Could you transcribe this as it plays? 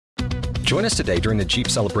Join us today during the Jeep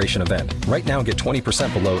Celebration event. Right now, get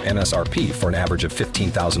 20% below MSRP for an average of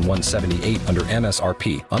 $15,178 under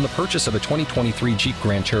MSRP on the purchase of a 2023 Jeep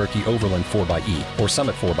Grand Cherokee Overland 4xE or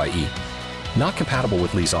Summit 4xE. Not compatible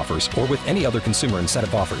with lease offers or with any other consumer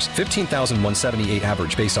incentive offers. $15,178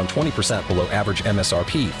 average based on 20% below average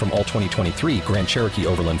MSRP from all 2023 Grand Cherokee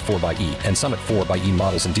Overland 4xE and Summit 4xE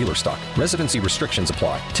models in dealer stock. Residency restrictions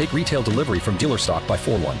apply. Take retail delivery from dealer stock by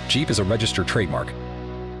 4/1. Jeep is a registered trademark.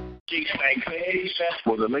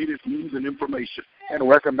 For the latest news and information. And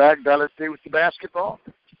welcome back, Dallas State with the basketball.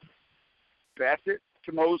 Bassett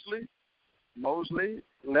to Mosley. Mosley,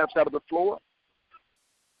 left side of the floor.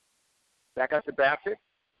 Back out to Bassett.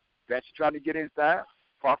 Bassett trying to get inside.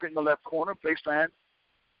 Parker in the left corner. Baseline.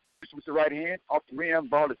 With the right hand. Off the rim.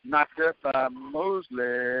 Ball is knocked up by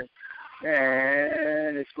Mosley.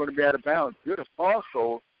 And it's going to be out of bounds. Good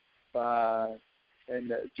also by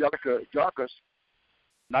Jarkus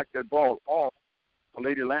knocked that ball off the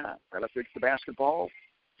lady line. That'll fix the basketball.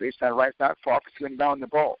 Baseline right side. Parker sitting down the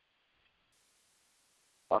ball.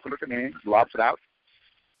 Parker looking in. Lobs it out.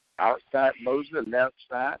 Outside Mosley. Left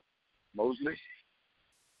side. Mosley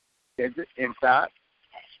sends it inside,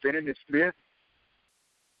 spinning to Smith.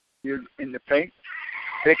 Here's in the paint,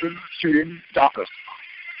 picking, shooting, Jarkus.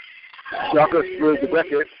 Jarkus throws the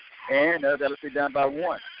bucket, and that'll be down by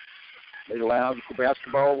one. They allow the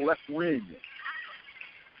basketball left wing.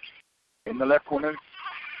 In the left corner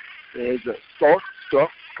is Stark,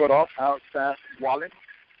 cut off outside Wallen.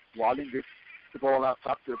 Wallen gets the ball out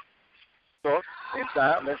top to Stark,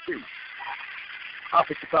 inside, let's see.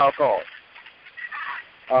 Offensive foul call.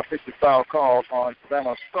 Offensive foul call on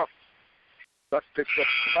Savannah Stuck. Stuck picks up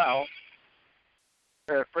the foul.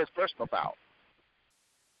 First personal foul.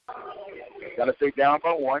 Got to stay down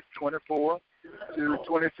by 1,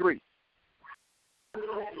 24-23.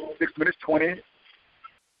 6 minutes,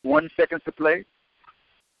 21 seconds to play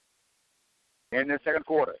in the second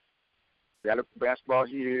quarter. Dallas basketball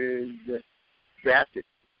here is Bassett.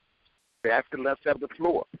 Bassett left side of the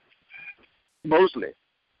floor. Mosley.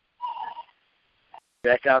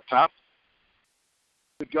 Back out top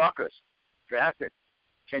to Jarkus. Bassett.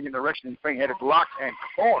 Changing direction in the paint. Had it blocked and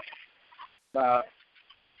caught by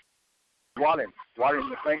Wallen. Wallen in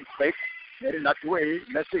the paint. Fake. Had it knocked away.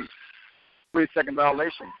 Let's see. 3-second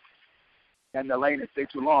violation. And the lane is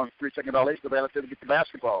stayed too long. 3-second violation. The Dallas to get the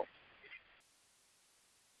basketball.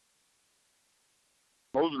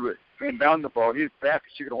 Mosley inbound the ball. He's back.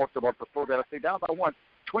 She could have walked the ball before Dallas. Stay down by 1.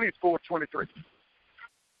 24-23.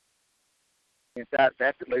 Inside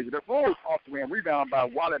Bassett lays it up. Oh, off the rim. Rebound by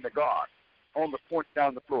Wallen, the guard. On the point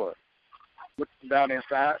down the floor. Looking down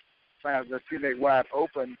inside. Finds a teammate wide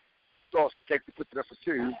open. Starts to take the puts it up for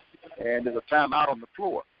 2. And there's a timeout on the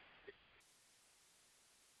floor.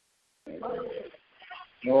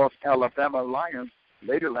 North Alabama Lions,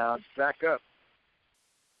 Lady Lions, back up.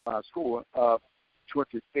 Score of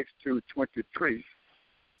 26-23.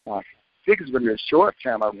 I think it's going to be a short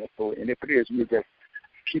time out for, and if it is, we need to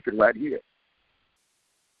keep it right here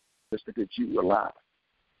just to get you alive.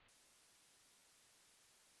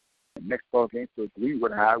 The next ball game for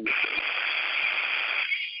Greenwood High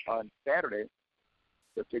on Saturday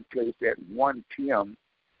will take place at 1 p.m.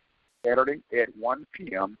 Saturday at 1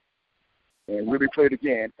 p.m. and will be played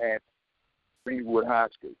again at Greenwood High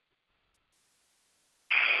School.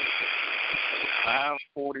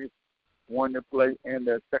 5:41 to play in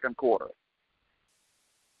the second quarter.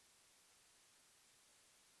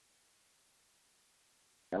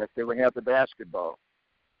 And let's say we have the basketball.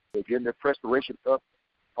 They're getting the preparation up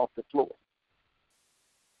off the floor.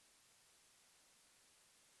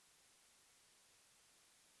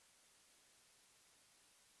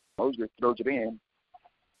 Mosley throws it in.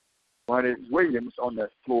 One is Williams on the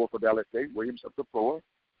floor for Dallas State. Williams up the floor.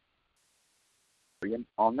 Williams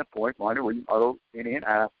on the point. Minor Williams, auto, in,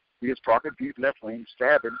 out. Here's Parker, deep left lane,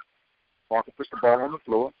 stabbing. Parker puts the ball on the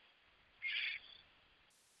floor.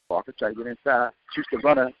 Parker tries to get inside. Shoots the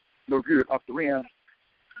runner. No good off the rim.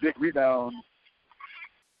 Big rebound.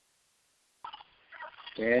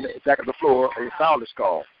 And back at the floor, a foul is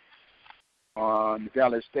called on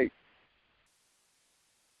Dallas State.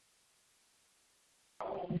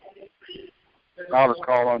 Foul is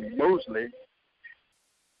called on Mosley.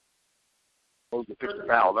 Mosley picks the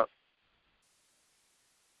foul up.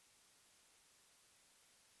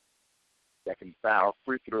 Second foul,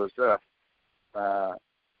 free throws up.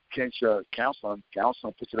 Kensha Counseling.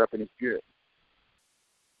 Counseling puts it up and it's good.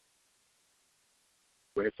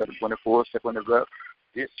 Wait, 7-24, second is up.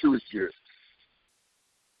 It too is good.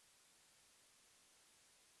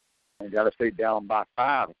 And Dallas State down by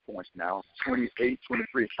 5 points now. 28-23,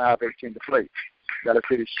 5:18 to play. Dallas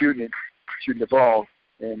State is shooting it shooting the ball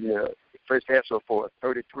in the first half so far,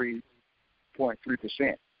 33.3%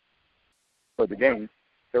 for the game,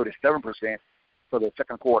 37% for the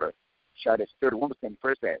second quarter. Shot at 31% in the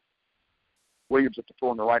first half. Williams at the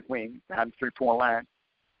floor on the right wing, behind the 3-point line.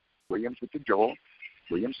 Williams with the dribble.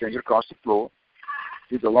 Williams sends it across the floor.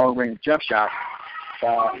 Here's a long-range jump shot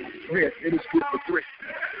by Smith. It is good for three.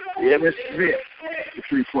 Evan Smith, the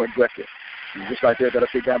 3-point bucket. And just like that, that'll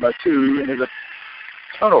take down by 2, and there's a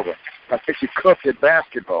turnover. I think she cuffed at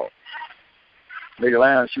basketball. Lady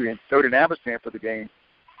Lions shooting 39% for the game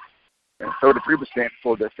and 33%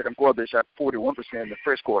 for the second quarter. They shot 41% in the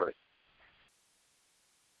first quarter.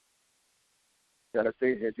 Dallas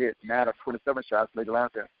State has hit 9 of 27 shots. Lady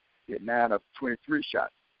Lions have hit 9 of 23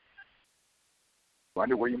 shots.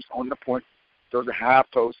 Ronnie Williams on the point. Throws a high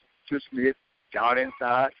post to Smith. Down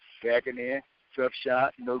inside. Backing in. Tough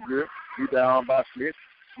shot. No good. Rebound by Smith.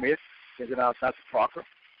 Smith sends it outside to Parker.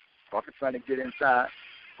 Parker trying to get inside.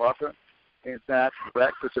 Parker inside to the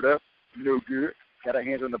back. Puts it up. No good. Got her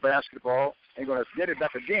hands on the basketball. Ain't going to get it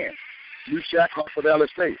back again. New shot comes for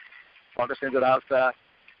Dallas State. Parker sends it outside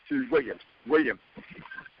to Williams. Williams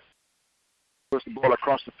puts the ball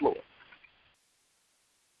across the floor.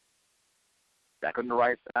 Back on the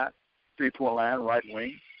right side. 3-point line, right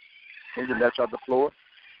wing. Sends it left side of the floor.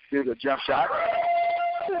 Here's a jump shot.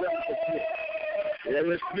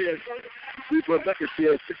 Evan Smith. 3-point bucket.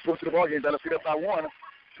 6 points to the ball game. Dallas State up by 1.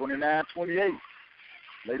 29-28.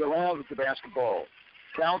 Later rounds with the basketball.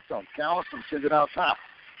 Counts them. Sends it out top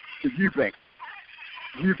to Eubanks.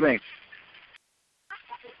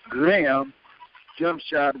 Graham. Jump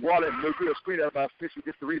shot. Wallet. No good. Screen out by Fish who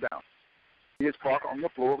gets the rebound. Here's Parker on the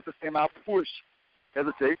floor with the same out push.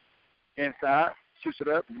 Hesitate. Inside. Shoots it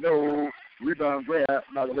up. No. Rebound Graham.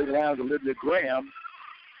 Now the later rounds Olivia Graham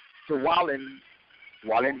to Wallen.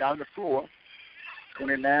 Wallen down the floor.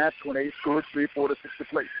 29-28. Scores 3, 4 to 6 to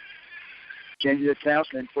play. Kenya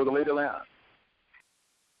Townsend for the later line.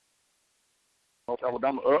 North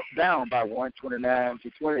Alabama up, down by 1,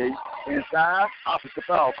 29-28. Inside, offensive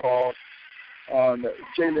foul call on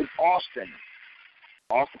Jalen Austin.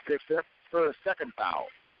 Austin picks up for a second foul.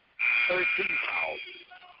 13 fouls.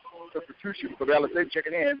 Substitution for Dallas State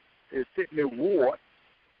checking in is Sydney Ward.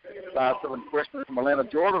 5'7" freshman from Atlanta,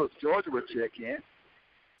 Georgia will check in.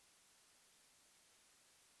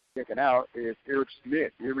 Checking out is Eric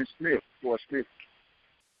Smith. For Smith.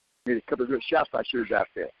 Made a couple of good shots by shooters out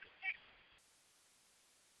there.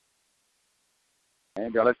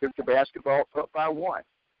 And Dallas State the basketball up by 1.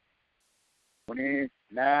 29-28.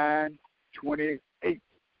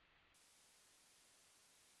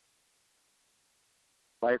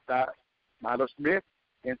 Right side, Milo Smith.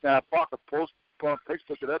 Inside Parker, post, pump, fakes,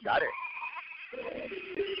 puts it up, got it.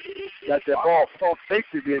 Got that ball, pump,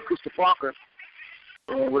 fakes it, did Krista Parker.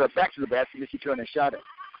 And with her back to the basket, she turned and shot it.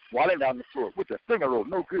 Walling down the floor with the finger roll,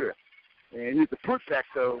 no good. And here's the putback,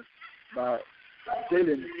 though, by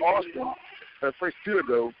Jalen Austin. Her first field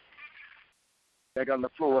goal. Back on the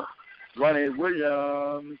floor. Ronnie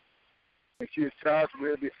Williams. And she is charged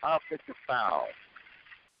with the offensive foul.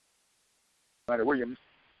 Ronnie Williams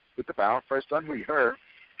with the foul. First on her.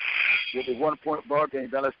 With a 1-point ball game.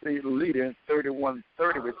 Dallas State leading 31-30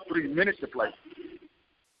 with 3 minutes to play.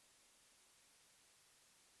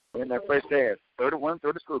 In that first half,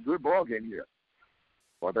 31-30 score, a good ball game here.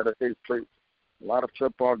 Well, Dallas State played a lot of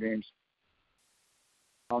tough ball games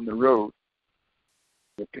on the road.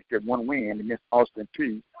 They picked up 1 win against Austin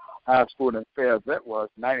Peay. High scoring affair as that was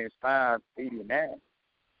 95-89.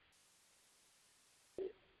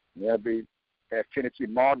 They'll be at Tennessee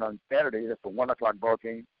Martin on Saturday. That's a 1 o'clock ball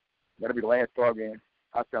game. That'll be the last ball game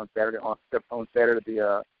out there on Saturday. On Saturday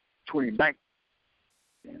the 29th.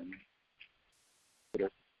 And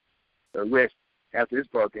the rest after this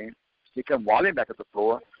ball game. Here come Wallen back at the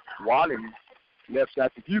floor. Wallen left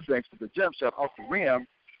side to Eubanks with the jump shot off the rim.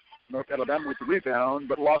 North Alabama with the rebound,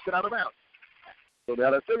 but lost it out of bounds. So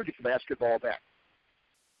Dallas State gets the basketball back.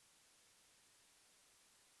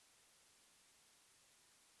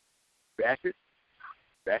 Bassett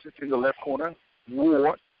to the left corner.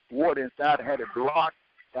 Ward inside had it blocked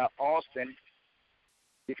by Austin.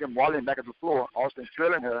 Here come Wallen back at the floor. Austin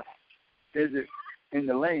trailing her. Is it in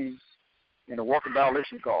the lane? And a walking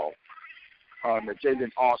violation call on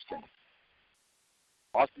Jalen Austin.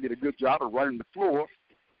 Austin did a good job of running the floor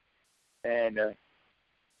and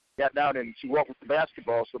got down and she walked with the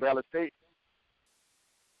basketball. So Dallas State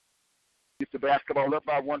gets the basketball up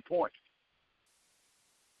by 1 point.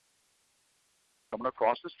 Coming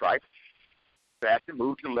across the stripe. Back and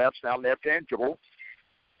move to the left side, left-hand dribble.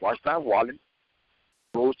 Watch by Wallen.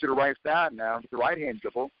 Rolls to the right side now to the right-hand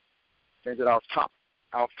dribble. Sends it out top.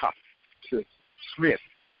 to Smith.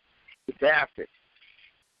 To Bassett.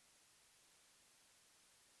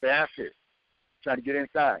 Bassett trying to get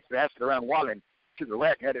inside. Bassett around Wallen to the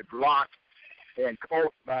left, had it blocked and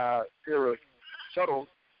caught by Sarah Shuttles.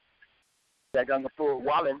 Back on the floor,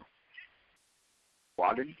 Wallen.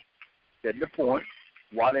 Wallen getting the point.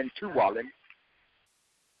 Wallen to Wallen.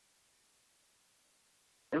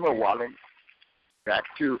 Emma Wallen. Back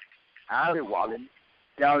to Ivy Wallen.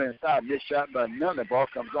 Down inside. Missed shot by none. The ball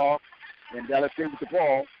comes off. And Dallas in with the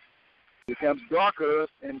ball. Becomes darker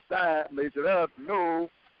inside. Lays it up. No.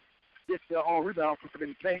 Gets the on rebound. Puts it in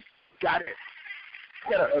the paint. Got it.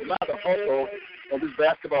 Got a lot of hustle of this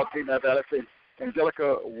basketball team at Dallas.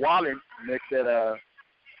 Angelica Wallen makes that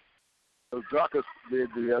the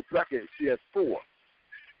bracket. She has 4.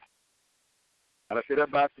 Dallas hit up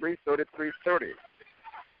by 3, 33-30.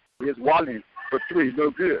 Here's Wallen for 3. No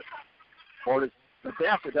good. Or the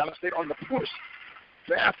Bassett. Dallas State on the push.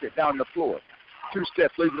 Bassett down the floor. 2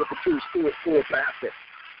 steps, leaves it up for 2, still at 4, Bassett.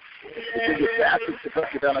 Bassett to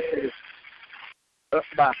bucket. Dallas State is up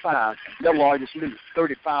by 5. Their largest lead,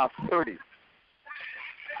 35-30.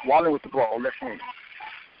 Wallen with the ball, left hand.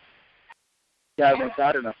 Guys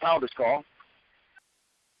inside and a foul is called.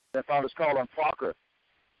 That foul is called on Parker.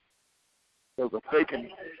 There was a fake and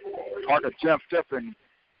Parker jumped up and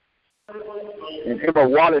Emma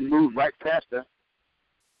Wallen moved right past her.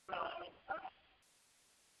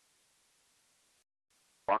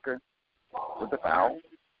 Parker with the foul.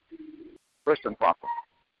 First and Parker.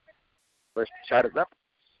 First shot is up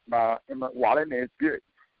by Emma Wallen is good.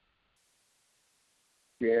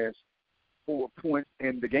 She has 4 points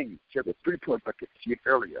in the game. She has a 3-point bucket she hit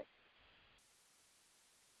earlier.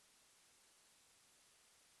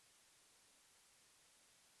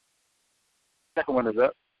 Second one is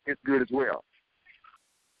up. It's good as well.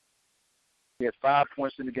 He has 5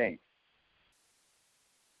 points in the game.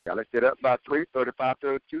 Dallas set up by 3,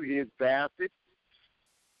 35-32. Here's Bassett.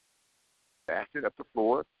 Bassett up the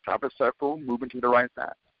floor, top of the circle, moving to the right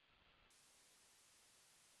side.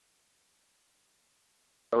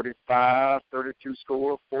 35-32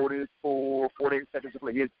 score, 44, 48 seconds to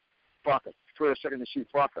play. Here's Parker. 12 seconds to shoot.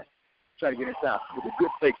 Parker trying to get inside with a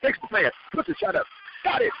good fake. Takes the pass, puts the shot up.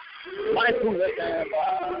 Got it. Nice move that time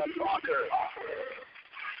by Parker.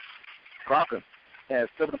 Parker has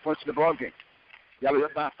 7 points in the ball game. Y'all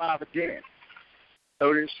up by 5 again.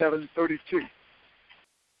 37-32.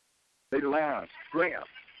 Lady Lounge. Graham.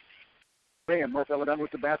 North Alabama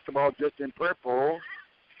with the basketball just in purple.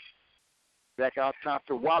 Back out top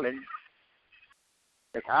to Wallen.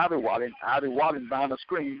 It's Ivy Wallen. Ivy Wallen behind the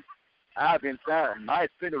screen. Ivy inside. Nice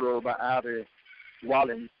finger roll by Ivy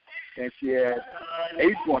Wallen. And she has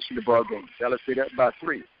 8 points in the ball game. Dallas set up by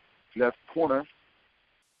 3. Left corner.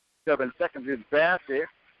 7 seconds is Bassett.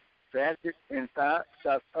 Bassett inside.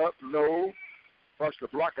 Shots up. No. First the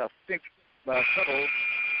block, I think, by Tuttle.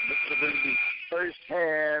 This will bring the first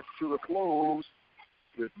half to a close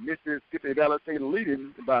with Mississippi Valley State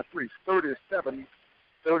leading by 3, 37-34.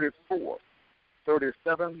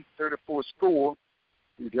 37-34 score.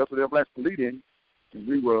 The Delta Devils leading, and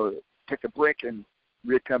we will take a break and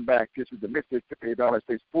we'll come back. This is the Mississippi Valley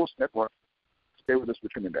State Sports Network. Stay with us. We're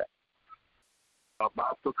coming back.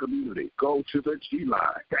 About the community, go to the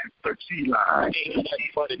G-Line. That's the G-Line.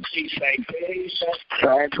 For the G-Line.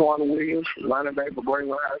 Antoine Williams, running back for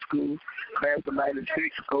Greenwood High School, class of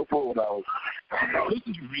 96, go Bulldogs.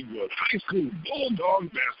 Listen to Greenwood High School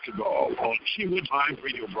Bulldog basketball on Greenwood Live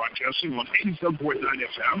radio broadcasting on 87.9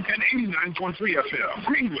 FM and 89.3 FM.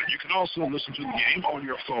 Greenwood, you can also listen to the game on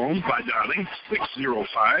your phone by dialing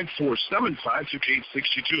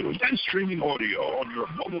 605-475-5862 and streaming audio on your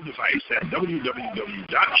mobile device at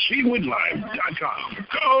www.greenwoodlive.com.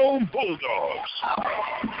 Go Bulldogs!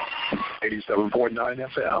 87.9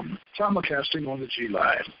 FM, simulcasting on the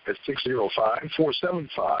G-Line at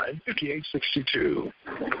 605-475-5862.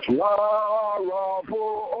 La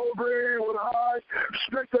for Greenwood High,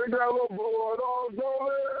 spectacular Bulldogs, no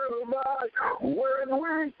little night. When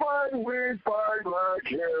we fight like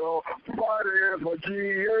hell. Fighting for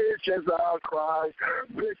GH as our cry.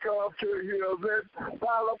 Pick up to heels and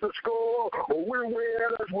pile up the score. We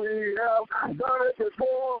win as we have done it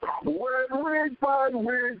before. When we fight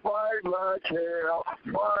like hell.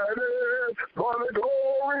 Fighting for the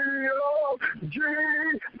glory of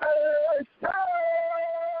GH.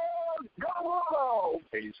 Go on!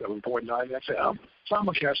 87.9 FM,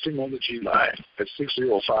 simulcasting on the G-Line at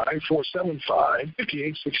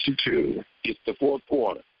 605-475-5862. It's the fourth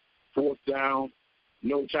quarter. 4th down,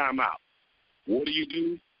 no timeout. What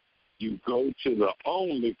do? You go to the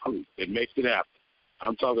only crew that makes it happen.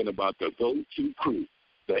 I'm talking about the go-to crew,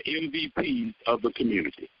 the MVPs of the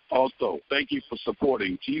community. Also, thank you for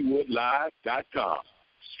supporting GWoodLive.com.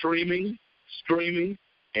 Streaming,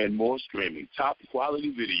 and more streaming. Top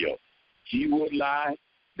quality video.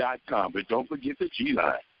 GWoodLive.com. But don't forget the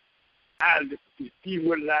G-Line. I listen to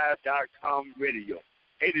GWoodLive.com radio,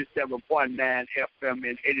 87.9 FM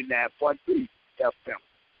and 89.3 FM.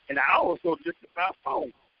 And I also listen to my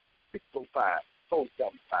phone,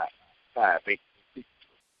 605-475-5866.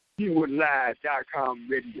 GWoodLive.com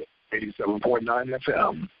radio. 87.9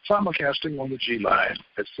 FM, simulcasting on the G-Line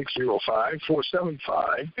at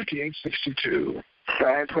 605-475-5862.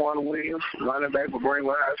 Antoine Williams, running back for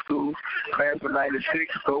Greenwood High School, class of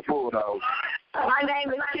 96, go Bulldogs. My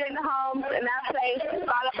name is Shirley Holmes, and I play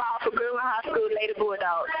volleyball for Greenwood High School Lady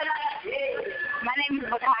Bulldogs. My name is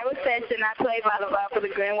Bakira Session, I play volleyball for the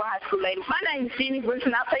Greenwood High School Lady. My name is Jeannie Brooks,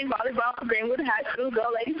 and I play volleyball for Greenwood High School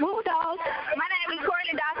Go Lady Bulldogs. My name is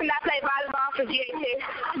Courtney Dawson, I play volleyball for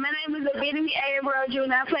GHS. My name is Abidini Abreu Jr.,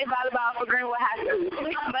 I play volleyball for Greenwood High School.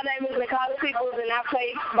 My name is Nicole Peoples, and I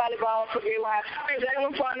play volleyball for Greenwood High School.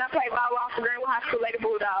 Jalen Ford, and I play volleyball for Greenwood High School Lady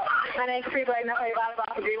Bulldogs. My name is Free Blade, and I play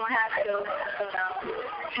volleyball for Greenwood High School.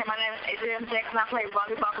 Hey, my name is Adrian Jackson, I play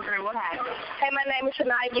volleyball for Greenwood High. Hey, my name is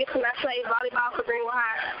Shania Gibson, I play volleyball for Greenwood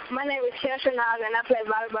High. My name is Chelsea Nogg, and I play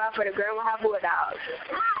volleyball for the Greenwood High Bulldogs.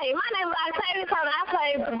 Hi, my name is Octavia Turner, I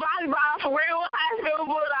play volleyball for Greenwood High School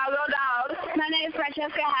Bulldogs. My name is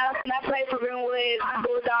Francesca House, and I play for Greenwood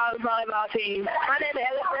Bulldogs volleyball team. My name is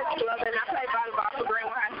Elizabeth Club, and I play volleyball for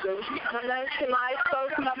Greenwood High School. My name is Shania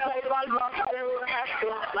Stokes, and I play volleyball for Greenwood High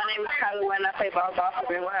School. My name is Kylie Wynn, and I play volleyball for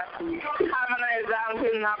Greenwood High School. Hi, my name is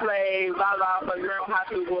Valentine, and I play volleyball for Greenwood High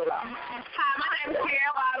School Bulldogs. Hi, my name is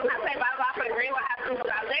Karen Wild, and I play volleyball for the Greenwood High School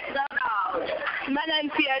Bulldogs. Let's go, dogs. My name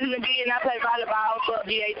is Tiaja McGee, and I play volleyball for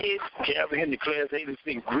GHS. Calvin Henry, class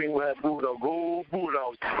 86, Greenwood Bulldog, go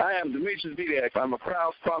Bulldogs. I am Demetrius Vidak. I'm a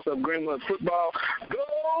proud sponsor of Greenwood football.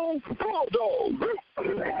 Go Bulldogs!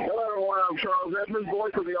 Hello, everyone. I'm Charles Edmonds,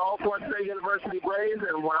 voice of the Alcorn State University Braves,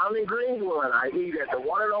 and when I'm in Greenwood, I eat at the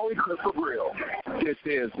one and only Crystal Grill. This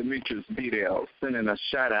is Demetrius Vidak sending a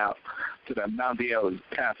shout-out to the Mount Diablo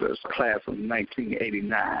Panthers class of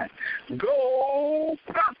 1989. Go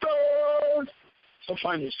Panthers! The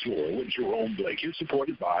final score with Jerome Blake is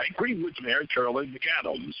supported by Greenwood's Mayor Carolyn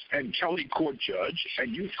McAdams and County Court Judge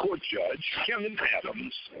and Youth Court Judge Kevin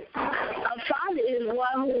Adams. A father is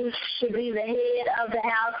one who should be the head of the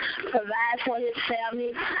house, provide for his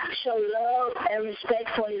family, show love and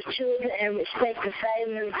respect for his children, and respect the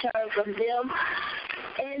same in return from them.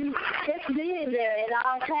 And just being there at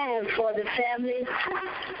all times for the family,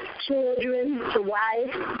 children, the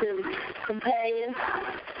wife, the companion,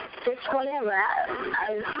 just whatever. I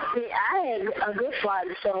had a good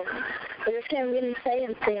father, so I just can't really say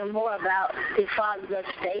anything more about the fathers of the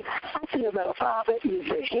state. I feel that a father is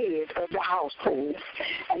the head of the household,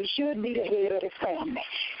 and he should be the head of the family.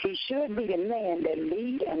 He should be the man that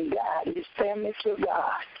lead and guide his family to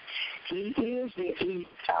God. He is a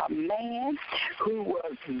man who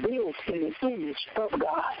was built in the image of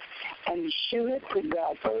God, and he should put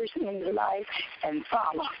God first in his life and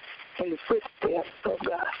follow in the footsteps of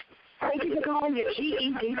God. Thank you for calling your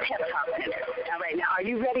GED Pep Talk Center. All right, now, are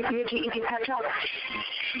you ready for your GED Pep Talk?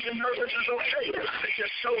 Your nervous is okay. It's just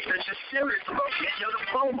so it's just serious about getting your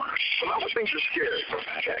diploma. A lot of things are scary.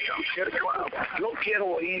 I'm scared to go out. No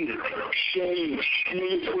quiero ir. Shame.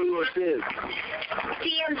 Who is this?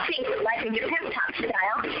 TMC, like in your Pep Talk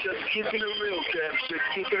style. Just keeping it real, Kev. Just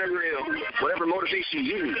keeping it real. Whatever motivation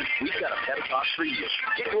you need, we've got a Pep Talk for you.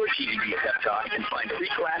 Get your GED Pep Talk and find free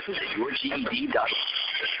classes at yourged.com.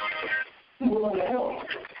 You want to help.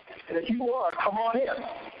 And if you are, come on in.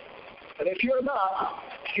 And if you're not,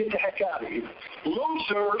 get the heck out of here.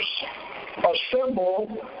 Losers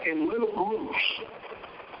assemble in little groups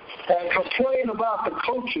and complain about the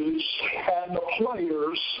coaches and the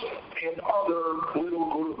players in other little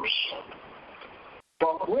groups.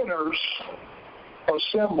 But winners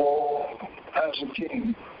assemble as a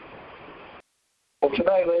team. Well,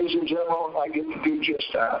 tonight, ladies and gentlemen, I get to do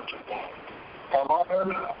just that. I'm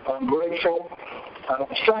honored, I'm grateful, and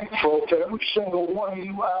I'm thankful to every single one of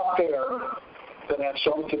you out there that had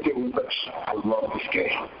something to do with this. I love this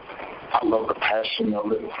game. I love the passion of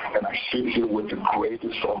it, and I sit here with the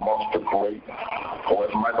greatest amongst the great, or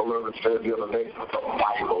as Michael Irvin said the other day, the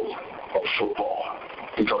Bible of football,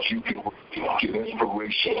 because you can get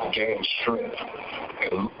inspiration, gain strength,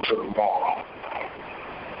 and look to the ball.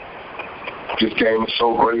 This game is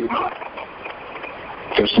so great.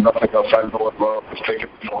 There's nothing else I know about. It's taken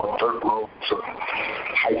me on a third row to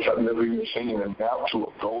heights I've never even seen, and now to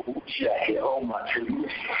a goal. Yeah, hell, my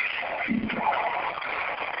goodness.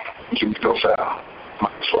 Keep those out.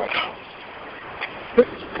 That's right.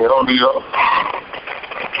 Get on the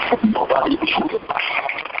nobody.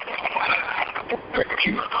 Thank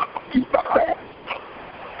you. You got that.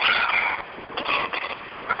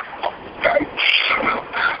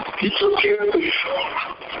 He took care of you.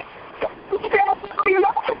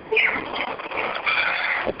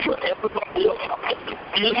 For everybody else,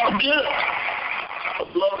 you're not good. I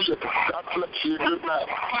love you. God bless you. Good night.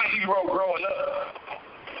 My hero growing up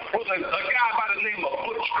was a guy by the name of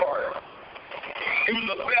Butch Carter. He was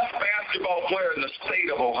the best basketball player in the state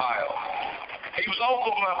of Ohio. He was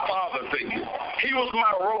also my father figure. He was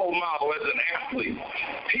my role model as an athlete.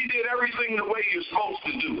 He did everything the way you're supposed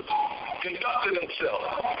to do it. Conducted himself,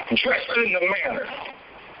 dressed in the manner,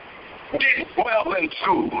 did well in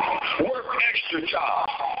school, worked extra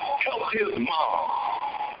jobs, helped his mom.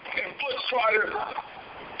 And Butch Carter,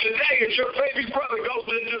 today as your baby brother goes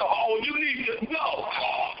into the hall, you need to know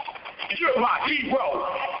you're my hero.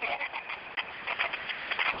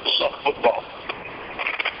 I love football.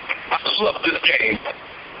 I love this game.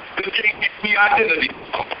 This game gives me identity.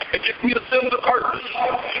 It gives me a sense of purpose.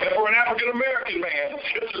 And for an African-American man,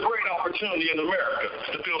 it's a great opportunity in America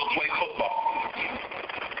to be able to play football.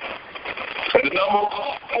 And the number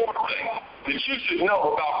 4 thing that you should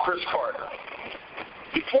know about Cris Carter,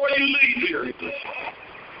 before you leave here,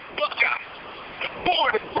 look out.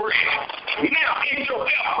 Born and bred. Now in your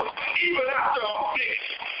effort, even after I'm dead.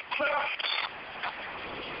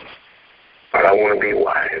 But I want to be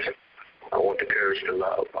wise. I want the courage to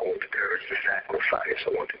love. I want the courage to sacrifice. I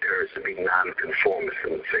want the courage to be nonconformist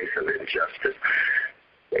in the face of injustice.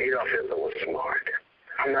 Adolf Hitler was smart.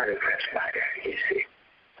 I'm not impressed by that, you see.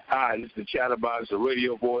 Hi, this is the Chatterbox, the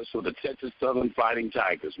radio voice for the Texas Southern Fighting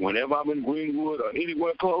Tigers. Whenever I'm in Greenwood or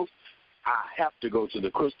anywhere close, I have to go to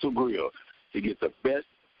the Crystal Grill to get the best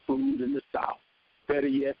food in the South. Better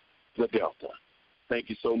yet, the Delta. Thank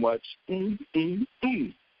you so much.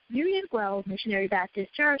 Union Grove Missionary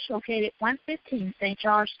Baptist Church, located 115 St.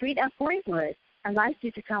 Charles Street at Greenwood, invites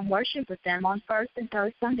you to come worship with them on first and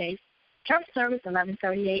third Sundays. Church service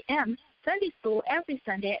 11:30 a.m. Sunday school every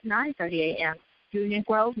Sunday at 9:30 a.m. Union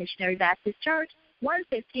Grove Missionary Baptist Church,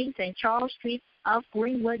 115 St. Charles Street of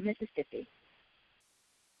Greenwood, Mississippi.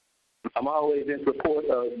 I'm always in support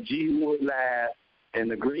of G. Wood Live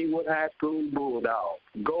and the Greenwood High School Bulldogs.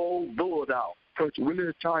 Go Bulldogs. Coach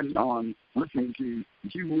Willie Tartan on listening to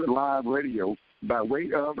G. Wood Live Radio by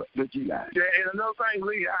way of the G Line. Yeah, and another thing,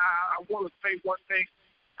 Lee, I want to say one thing.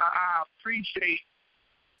 I appreciate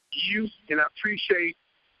you and I appreciate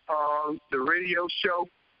the radio show,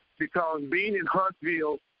 because being in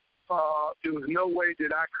Huntsville, there was no way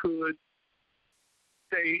that I could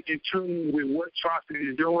stay in tune with what Trotsky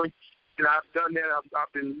is doing. And I've done that.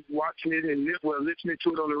 I've been watching it and listening to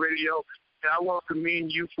it on the radio. And I want to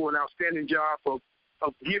commend you for an outstanding job of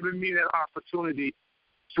giving me that opportunity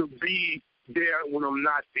to be there when I'm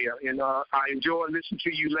not there. And I enjoyed listening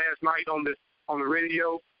to you last night on the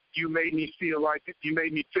radio. You made me feel like I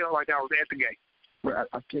was at the game. Well,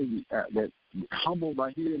 I tell you that humbled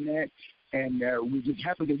by hearing that, and we're just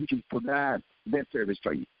happy that we can provide that service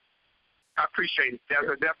for you. I appreciate it.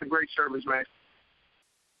 That's a great service, man.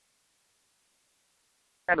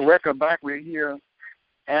 And welcome back. We're here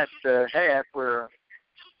at the half where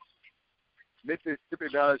Mississippi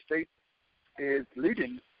Valley State is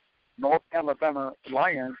leading North Alabama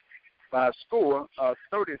Lions by a score of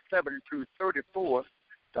 37-34.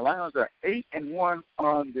 The Lions are 8-1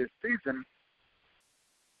 on this season.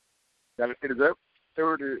 Valley State is up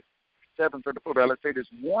 37-34. Valley State is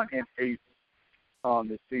 1-8 on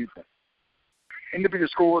this season. Individual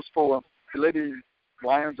scores for the Lady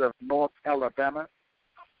Lions of North Alabama: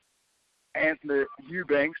 Anthony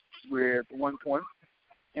Eubanks with 1 point.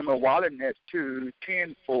 Emma Wallen has 2.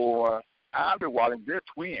 10 for Ivy Wallen. They're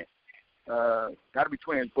twins. Got to be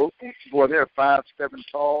twins. Both boy, they're 5'7"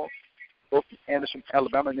 tall. Both Anderson,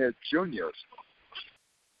 Alabama, and they're juniors.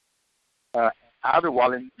 Ivy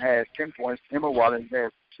Wallen has 10 points. Emma Wallen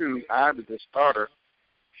has 2. Ivy, the starter.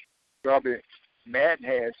 Darby Madden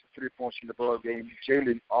has 3 points in the ball game.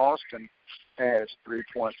 Jalen Austin has 3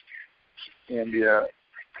 points in the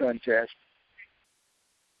contest.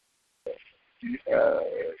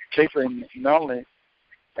 Caitlin Nunley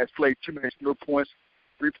has played 2 minutes, no points.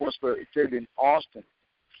 3 points for Jalen Austin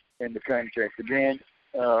in the contest. Again,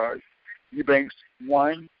 Eubanks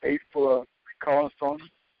 1, 8 for Carlson,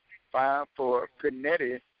 5 for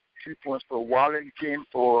Pinetti, 2 points for Wallen, 10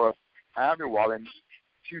 for Ivy Wallen,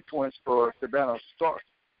 2 points for Savannah Stark,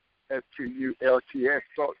 STULTS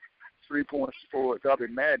Stark, 3 points for Darby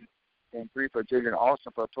Madden, and 3 for Jalen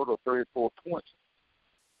Austin for a total of 34 points.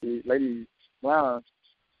 The Lady Lions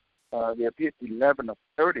They hit 11 of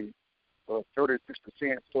 30, or 36%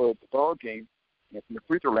 for the ball game. And from the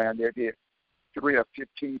free throw line, they hit 3 of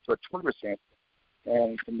 15 for 20%.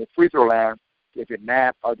 And from the free throw line, they hit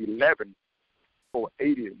 9 of 11 for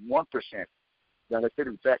 81%. Now, they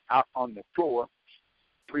fit back out on the floor,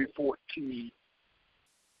 3:14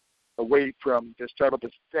 away from the start of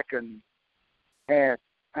the second half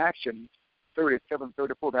action,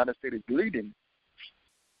 37-34. Now, the State is leading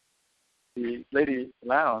the Lady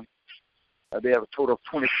Lions. They have a total of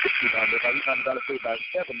 26 rebounds. They're rebounded by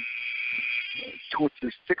 7,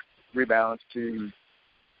 26 rebounds to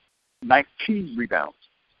 19 rebounds.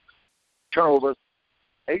 Turnovers,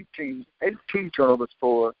 18 turnovers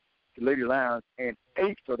for the Lady Lions and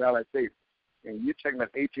 8 for Dallas State. And you're taking that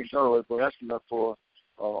 18 turnovers, well, that's enough for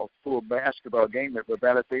a full basketball game. But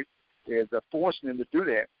Dallas State is forcing them to do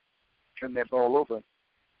that, turn that ball over.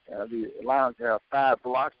 The Lions have 5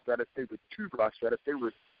 blocks. Dallas State with 2 blocks. Dallas State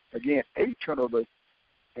with, again, 8 turnovers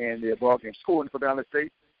in the ball game. Scoring for Dallas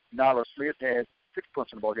State, Nyla Smith has 6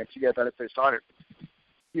 points in the ball game. She got Dallas State started.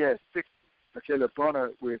 He has 6. Michaela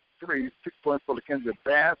Bonner with 3, 6 points for Mackenzie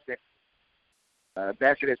Bassett.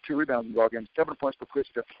 Bassett has 2 rebounds in the ball game. 7 points for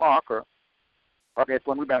Krista Parker. Parker has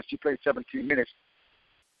 1 rebound. She played 17 minutes.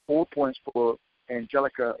 4 points for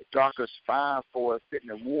Angelica Darkus. 5 for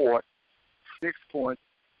Sydney Ward. 6 points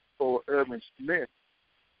for Irvin Smith.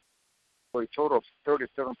 For a total of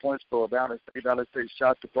 37 points for Dallas State. Dallas State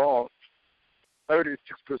shot the ball 36%,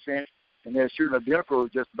 and they're shooting identical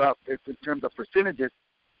just about in terms of percentages.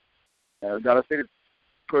 Dallas State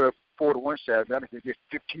put up 4-1 shots. Dallas State gets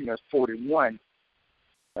 15 as 41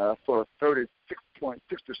 for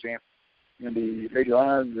 36.6%. And the Lady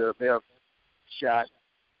Lions, they have shot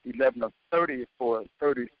 11 of 30 for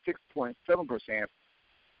 36.7%.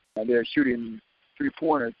 And they're shooting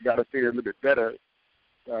 3-pointers. Dallas State a little bit better.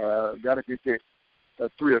 Dallas State hit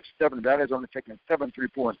 3 of 7. Dallas is only taking 7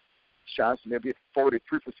 3-point shots, and they'll hit 43%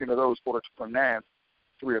 of those, 42.9,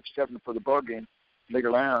 3 of 7 for the ball game. Lady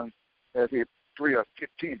Lions has hit 3 of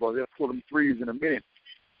 15, but they'll pull them threes in a minute,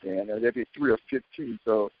 and they'll hit 3 of 15.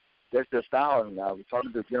 So that's their style. And I was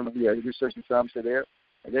talking to the gentleman who had researching some said there,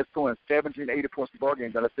 and they're scoring 17, 80 points in the ball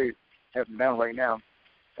game. Dallas State has them down right now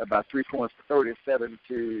about 3 points, 37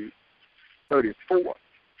 to 34.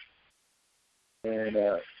 And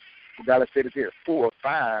Dallas State is here 4 of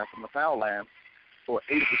 5 from the foul line for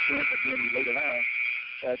 80%. Again, the Lady Lions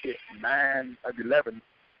has hit 9 of 11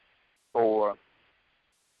 for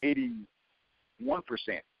 81%.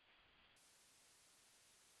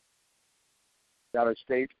 Dallas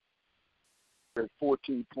State has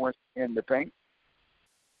 14 points in the paint.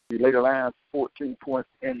 The Lady Lions 14 points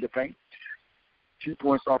in the paint. 2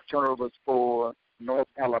 points off turnovers for North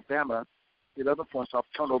Alabama. 11 points off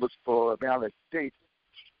turnovers for Dallas State.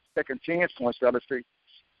 Second chance points, Dallas State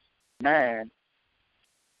 9.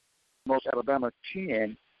 North Alabama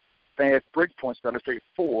 10. Fast break points, Dallas State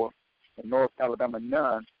 4. And North Alabama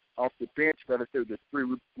none. Off the bench, Dallas State with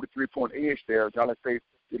a 3-point edge there. Dallas State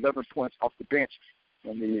 11 points off the bench.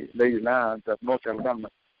 And the Lady Lions of North Alabama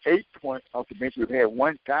 8 points off the bench. We've had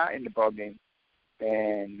 1 tie in the ball game,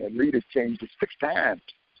 and the lead has changed 6 times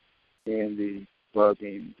in the ball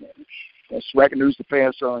game. That's Swagger News to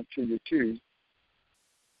pass on to you too.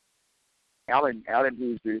 Allen,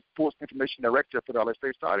 who's the Sports Information Director for Dallas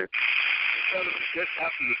State, started just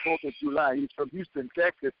after the 4th of July. He's from Houston,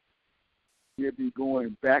 Texas. He'll be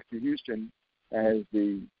going back to Houston as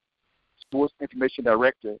the Sports Information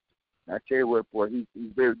Director. And I tell you what, boy, he's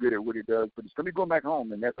very good at what he does, but he's going to be going back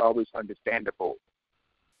home, and that's always understandable.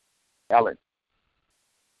 Allen.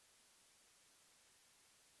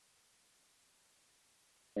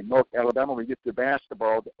 In North Alabama, we get the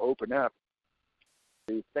basketball to open up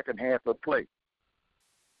the second half of play.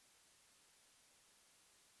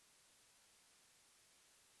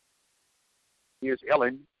 Here's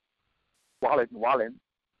Ellen. Wallen.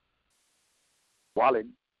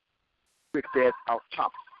 Quick pass out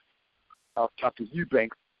top to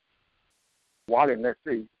Eubanks. Wallen, let's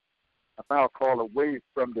see. A foul call away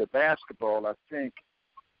from the basketball. I think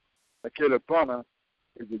Michaela Bonner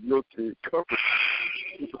is a guilty coverage.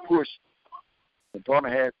 It's a push. And Bonner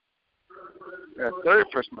had a third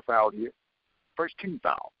personal foul here. First team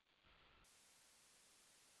foul.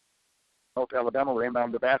 North Alabama will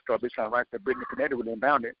inbound the basketball. This time right there. Brittany Panetta will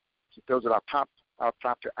inbound it. She throws it out top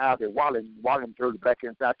to Ivy Wallen. Wallen throws it back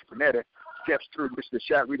inside to Panetta. Steps through, misses the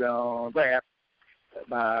shot, rebound, grab.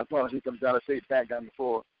 As long as he comes down, State back down the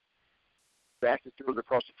floor. Bassett throws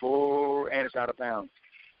across the floor, and it's out of bounds.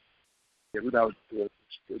 The rebound was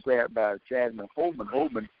grabbed by Jasmine Holman.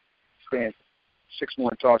 Holman spent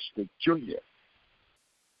 6'1" toss to junior.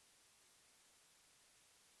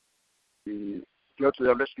 The go to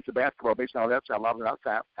the let's get the basketball based on the left side, lob it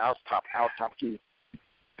outside, out top to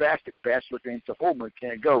basket looking into Holman,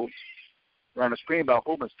 can't go. Run a screen by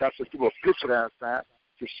Holman, stops it through a pitch it outside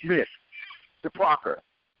to Smith, to Parker.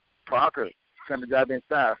 Parker trying to drive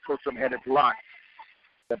inside, first some headed block.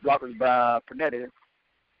 That block was by Panetti.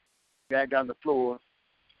 Back down the floor.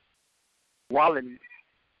 Wallen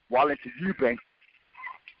to Eubank.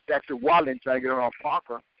 Back to Wallen trying to get around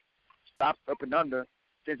Parker. Stops up and under,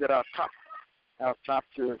 sends it out top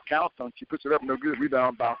to Carlson. She puts it up, no good.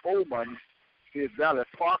 Rebound by Holman. Here's Dallas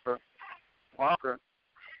Parker.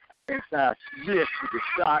 Inside Smith with the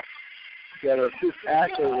shot that assist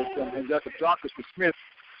Asher and that's a blocker to Smith.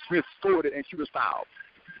 Smith scored it and she was fouled.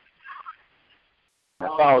 That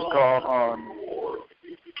foul was called on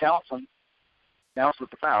Carlson. Now with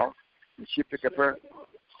the foul. And she picked up her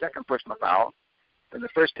second personal foul and the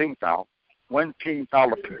first team foul. One team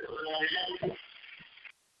foul apiece.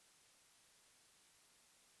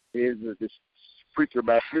 Is this free throw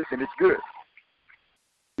by Smith, and it's good.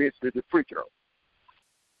 Smith is a free throw.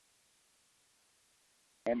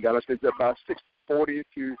 And Dallas is up by 6, 40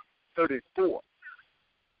 to 34.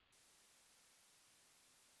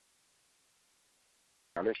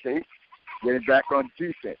 Now let's see. Getting back on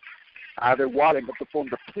defense. Either Wallen can perform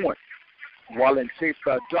the point. Wallen chased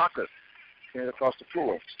by Jocker. And across the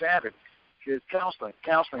floor. Stabbing. Here's Counseling.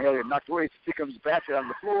 Counseling had it knocked away. He comes back on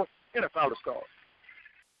the floor, and a foul is called.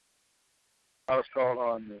 Foul is called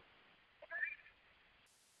on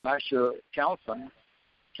Masha Counseling.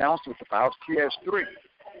 Counseling with the fouls. She has 3.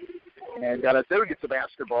 And Dallas Taylor gets the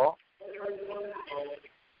basketball.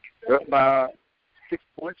 Up by 6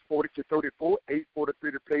 points, 40 to 34,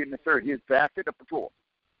 8:43 to play in the third. He is basket up the floor.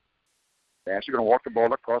 Asher going to walk the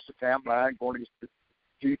ball across the timeline, going against the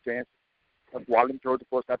defense. Wallen throws the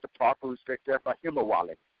post out to Parker, who's picked up by Emma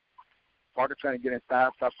Wallen. Parker trying to get inside,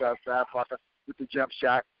 stops outside. Parker with the jump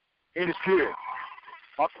shot. And it's good.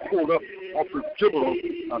 Parker pulled up off the dribble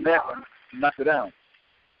on that one, knocked it down.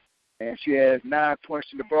 And she has 9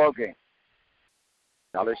 points in the ball game.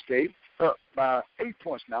 Dallas State up by 8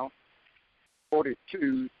 points now,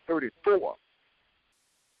 42-34.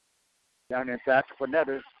 Down inside to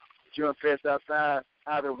Fernandez. Jump pass outside.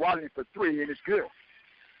 Either Wallen for 3, and it's good.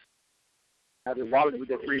 Either Wallen with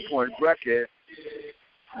that 3-point bracket,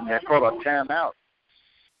 and they call a timeout.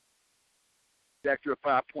 Back to a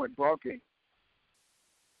 5-point ball game.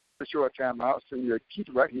 A short timeout, so you keep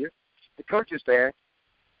it right here. The coach is there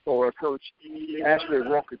for Coach Ashley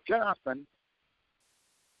Walker Johnson.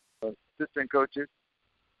 Assistant coaches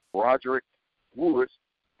Roderick Woods,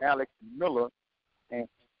 Alex Miller, and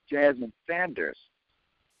Jasmine Sanders.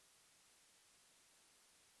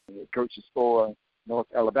 The coaches for North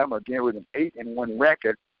Alabama again with an 8-1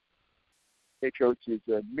 record. Head coach is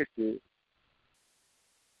Mr.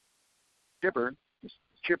 Chipper,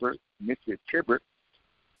 Mr. Chipper.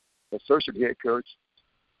 Associate head coach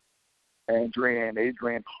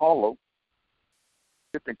Adrian Hollow.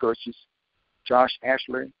 Assistant coaches Josh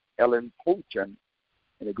Ashley, Ellen Holton,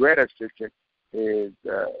 and the grad assistant is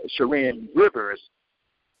Shireen Rivers.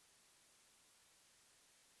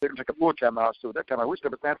 They can take a full timeout, so that time I wish there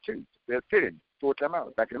was that too. They're fitting full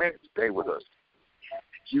timeout. Back in a minute, stay with us.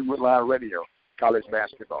 G Woodline Radio, college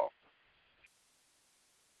basketball.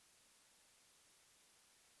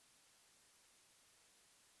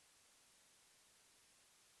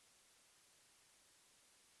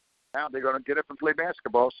 Now they're going to get up and play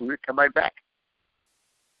basketball, so we'll come right back.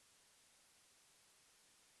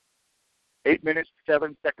 8 minutes,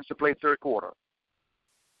 7 seconds to play third quarter.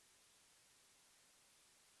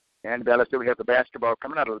 And Dallas still have the basketball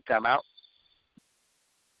coming out of the timeout.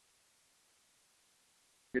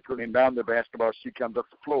 Gets running down the basketball. She comes up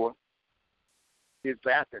the floor. Here's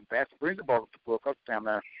Bassett. Bassett brings the ball up the floor across the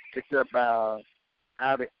timeline. Picked up by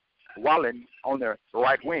Ivy Wallen on the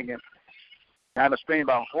right wing. And now the screen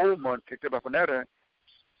by Holman. Picked up by Panetta.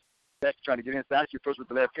 That's trying to get inside. She first with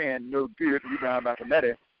the left hand. No good. Rebound by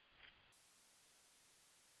Panetta.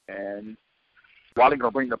 And Wallen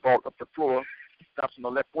going to bring the ball up the floor. Stops on the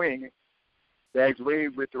left wing. Dags away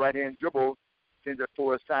with the right hand dribble. Sends it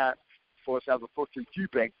for a side of the foot to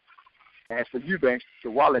Eubanks. As for Eubanks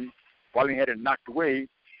to Wallen. Wallen had it knocked away.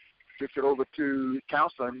 Flips it over to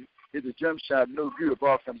Townsend. Here's a jump shot. No good. The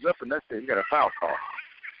ball comes up, and that's it. You got a foul call.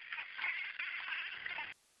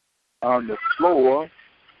 On the floor.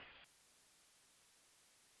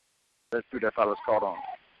 Let's see what that foul was called on.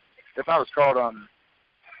 The foul was called on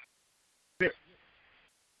Smith.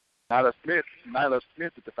 Nyla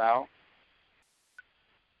Smith at the foul.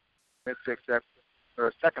 Smith picks up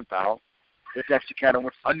her second foul. This actually kind of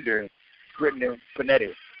went under Brittany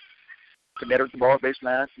Panetti. Panetti with the ball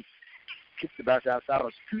baseline. She kicks it back outside on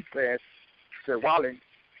a scoot pass to Walling.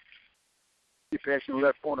 He passes in the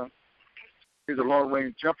left corner. Here's a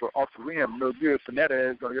long-range jumper off the rim. No good.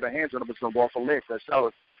 Panetta is going to get her hands on him. It's going to go off the leg. That's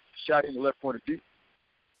solid. Shot in the left corner deep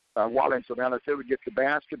by Walling. So now let's say we get the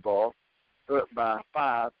basketball up by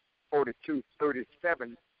 5, 42-37.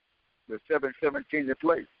 With 7:17 to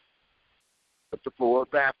play. Up the floor,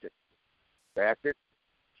 Bassett.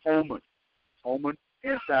 Holman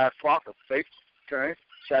inside Parker. Fake turn.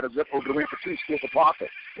 Shadows up over the wing for 2. Still for Parker.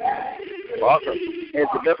 Parker has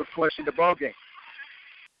the 11 points in the ball game.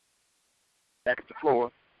 Back at the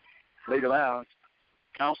floor. Lady Lounge.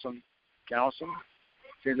 Counseling.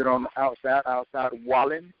 Sends it on the outside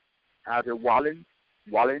Wallen. Out there Wallen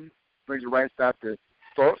brings it right side to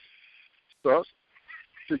Stuss.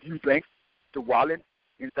 To Eubanks. To Wallen.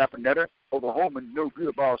 Inside Panetta. Over Holman. No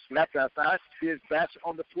good. Ball slapped outside. Here's Bassett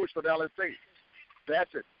on the push for Dallas State.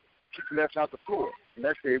 Bassett kicked left out the floor. And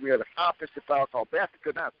let's say we had an offensive foul call. Bassett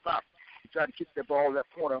could not stop. He tried to kick that ball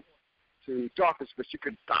left corner to Dawkins, but she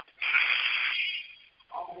couldn't stop.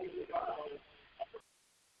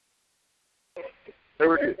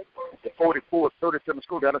 44-37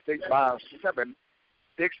 score. Dallas State by 7.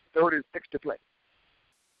 6:36 to play.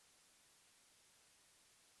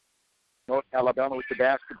 North Alabama with the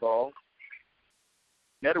basketball.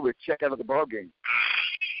 Netter would check out of the ball game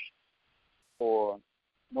for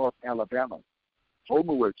North Alabama.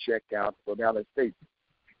 Homer would check out for Dallas State.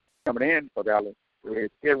 Coming in for Dallas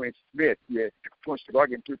is Aaron Smith. He had 6 points to ball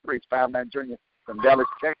game, 2 threes, 5'9" junior from Dallas,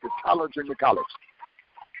 Texas, Junior College.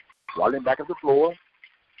 Walling back at the floor.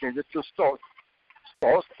 Sends it to Stoss.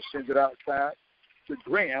 Stoss sends it outside to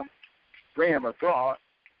Graham. Graham, a guard.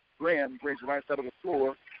 Graham brings it right side of the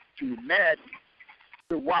floor to Madden,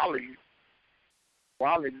 to Walling.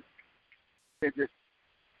 Walling sends it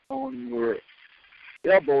on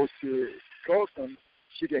the elbows to Colson.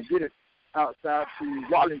 She can get it outside to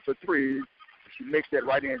Walling for 3. She makes that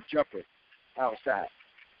right-hand jumper outside.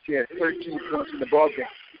 She has 13 points in the ball game.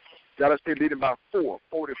 Dallas State leading by 4,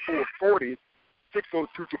 44-40,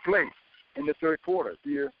 6:02 to play in the third quarter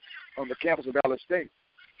here on the campus of Dallas State.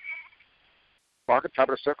 Parker, top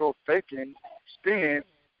of the circle, faking, spin,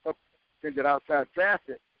 up, sends it outside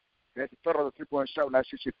Bassett. That's the third of the three-point shot. Now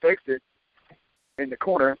she fakes it in the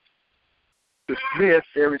corner to Smith.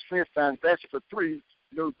 Aaron Smith finds Bassett for 3.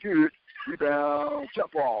 No good. Rebound,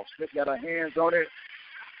 jump ball. Smith got her hands on it.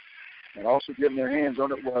 And also getting their hands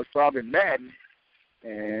on it was probably Madden.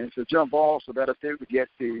 And it's a jump ball, so that'll say we get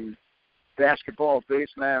the basketball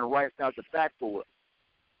baseline right out the backboard.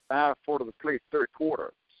 5:4 to the play, third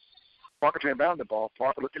quarter. Parker trying to bound the ball.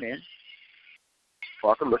 Parker looking in.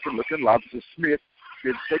 Parker looking, lobs to Smith.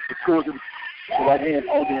 Smith takes the score to the right hand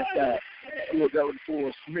on the inside. Scores that one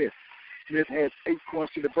for Smith. Smith has 8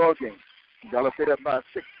 points in the ball game. Dallas set up by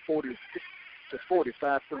 6, 46 to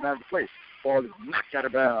 45 to 9 to play. Ball is knocked out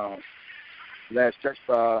of bounds. Last touch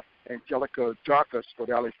by Angelica Darkus for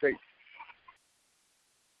Dallas State.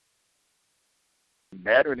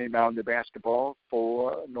 Mattering inbound the basketball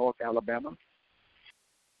for North Alabama.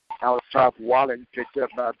 Out top, Wallen picked up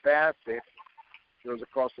by Bassett. Goes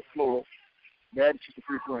across the floor. Madden shoots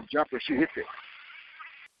a 3-point jumper. She hits it.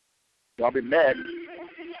 Darby Madden.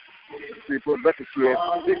 3-point bucket. She has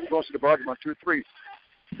 6 points to the ball game on 2 threes.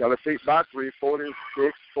 Dallas State by 3,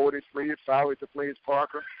 46-43. Foul with the play is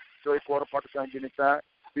Parker. Third quarter, Parker trying to get inside.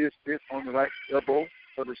 Spears on the right elbow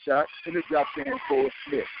for the shot. And it drops in for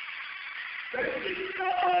Smith.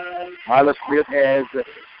 Hyla Smith has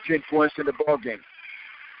 10 points in the ball game.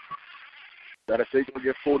 Dallas State going to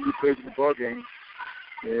get 4 new players in the ball game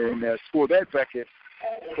and score that bucket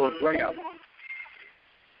for Graham.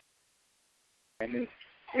 And then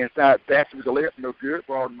inside, Bassett with the layup, no good.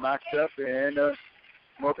 Ball knocked up, and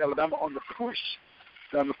North Alabama on the push.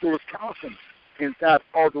 Down the floor is Carlson. Inside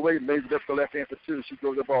all the way, lays it up the left hand for 2. She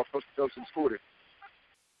throws the ball close to Coach and scored it.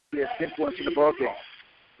 He has 10 points in the ball game.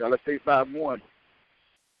 Dallas State by 1.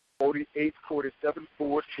 48-47,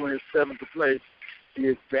 4:27 to play.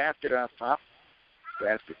 Here's Bassett on top.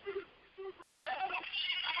 Bassett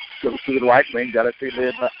goes to the right wing. Dallas State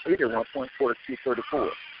led by 8 at 1 point, 42-34.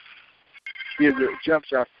 Here's a jump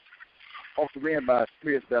shot off the rim by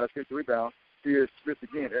Smith. Dallas State the rebound. Here's Smith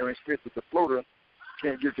again. Aaron Smith with the floater.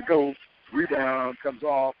 Can't get to go. Rebound comes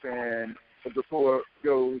off, and as the floor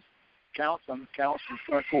goes, Counseling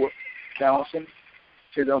front court. Counseling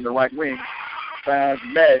is on the right wing. Finds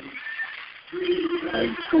Madden.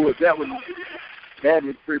 And scores that one. Madden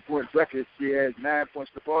with 3-point record. She has 9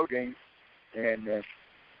 points in the ball game. And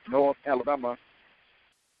North Alabama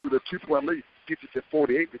with a 2-point lead.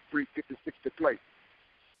 50-48 with 3:56 to play.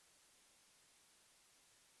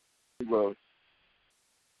 Well,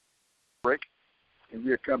 break, and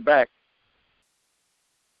we'll come back.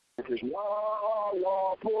 La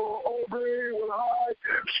la pull over with high,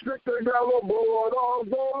 stick the yellow board on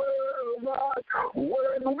the night.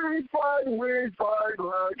 When we fight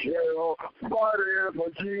like hell. Fighting for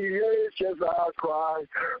GH as I cry.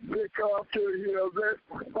 Pick up to heels it,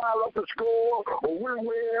 pile up the score. We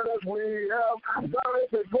win as we have done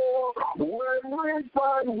it before. When we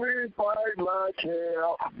fight like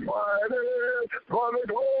hell. Fighting for the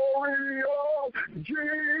glory of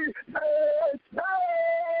GH.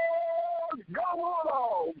 Go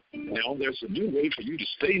on! Now there's a new way for you to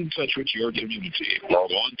stay in touch with your community. Log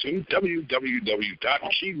on to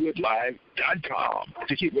www.shewoodlive.com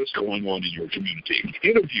to keep what's going on in your community.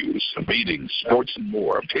 Interviews, meetings, sports, and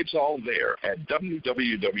more. It's all there at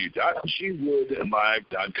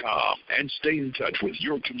www.shewoodlive.com. And stay in touch with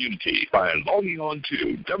your community by logging on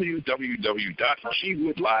to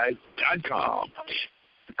www.shewoodlive.com.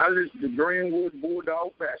 I listen to Greenwood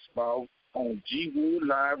Bulldog Basketball on G Wood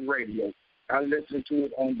Live Radio. I listen to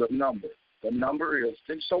it on the number. The number is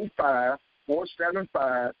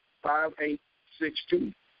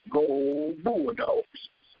 605-475-5862. Go Bulldogs.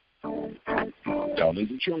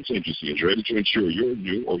 Collins Insurance Agency is ready to insure your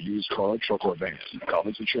new or used car, truck, or van.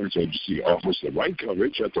 Collins Insurance Agency offers the right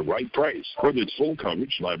coverage at the right price. Whether it's full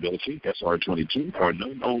coverage, liability, SR22, or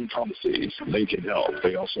non-owned policies, they can help.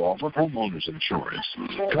 They also offer homeowners insurance.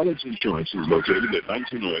 Collins Insurance is located at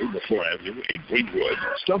 1908 LaFleur Avenue in Greenwood.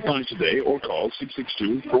 Stop by today or call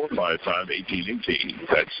 662-455-1818.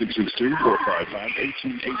 That's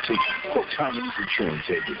 662-455-1818 for Collins Insurance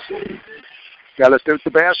Agency. Now let's do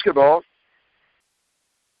the basketball.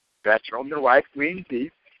 Thatcher on the right, Green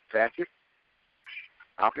deep. Thatcher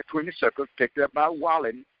out between the circles, picked up by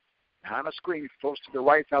Wallen. Behind the screen, close to the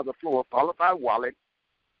right side of the floor, followed by Wallen.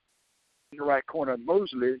 In the right corner,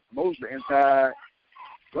 Mosley. Mosley inside.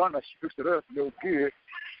 Gunner shoots it up, no good.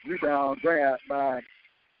 Rebound grab by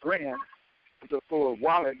Graham to the floor.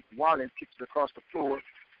 Wallen kicks it across the floor.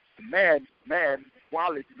 Mad.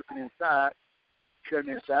 Wallen looking inside.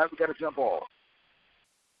 Cutting inside. We got a jump ball.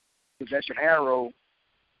 Possession arrow.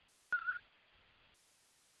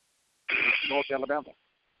 North Alabama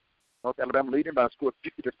leading by a score of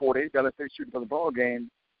 50-48. Dallas State shooting for the ball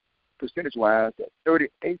game percentage-wise at 38%.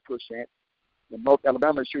 And North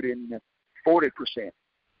Alabama shooting 40%.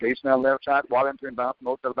 Base now left side. Wallington inbound.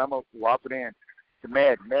 North Alabama walk it in to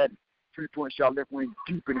Madden. Madden, 3-point shot left wing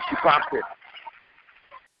deep, and she pops it.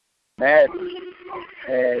 Madden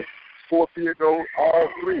has 4 field goals, all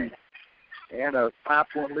 3, and a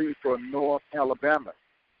 5-point lead for North Alabama.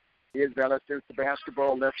 Here's Dallas State the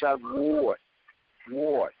basketball, left side, Ward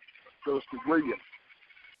goes to Williams.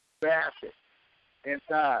 Bassett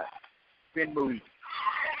inside. Spin move.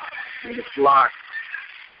 And it's blocked.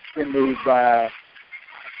 Spin move by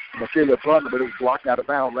Michaela Butler, but it was blocked out of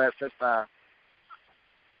bounds last touch by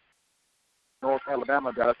North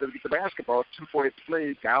Alabama. Dallas State gets the basketball. 2:40 to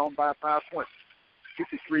play, down by 5 points.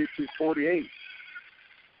 53-48.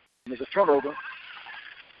 And there's a turnover.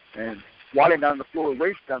 And Walling down the floor,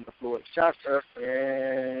 race down the floor, shots up,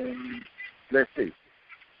 and let's see.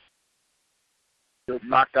 It was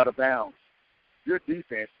knocked out of bounds. Good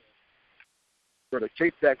defense. But a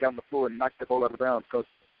chase back down the floor and knocked the ball out of bounds because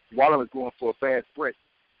Walling was going for a fast break.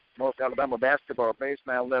 North Alabama basketball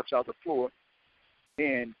baseline left side of the floor.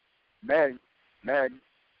 And Madden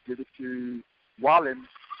did it to Walling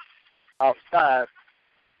outside.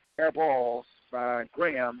 Air balls by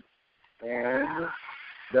Graham. And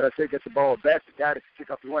Dallas State gets the ball back. The guy to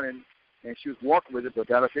kick off the running, and she was walking with it, but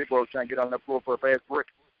Dallas State was trying to get on the floor for a fast break.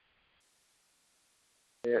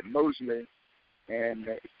 They had Mosley and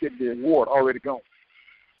Sidney Ward already gone.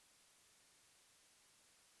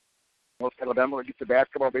 North Alabama gets the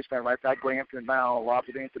basketball, baseline right side. Graham turns down, lobs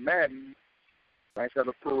it into Madden. Right side of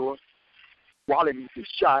the floor. Wally needs his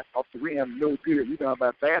shot off the rim, no good. Rebound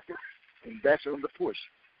by Bassett, and Bassett on the push.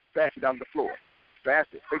 Bassett down the floor.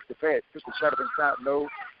 Bassett fakes the pass, puts the shot up inside, no.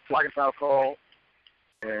 Blocking foul call,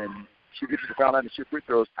 and she gets to the foul line and shoot free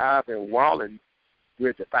throws. Either Wallen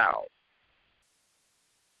with the foul.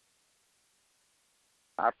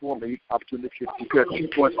 5-point lead, opportunity to get 2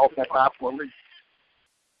 points off that 5-point lead.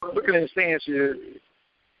 Looking at the stands here,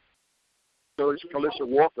 so it's Calissa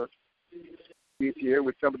Walker. He's here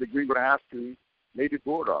with some of the Greenwood High School Lady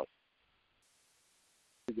Bulldogs.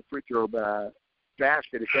 There's a free throw by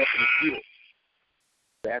Bassett. It's up in the field.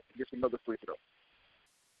 Bassett gets another free throw.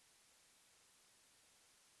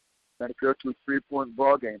 Then it goes to a 3-point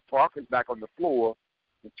ball game. Parker's back on the floor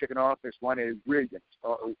and checking off this one is Williams,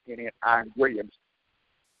 Williams.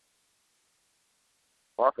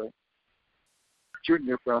 Parker,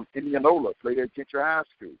 junior from Indianola, played at Gentry High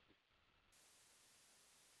School.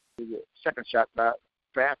 Second shot by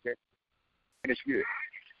Bassett, and it's good.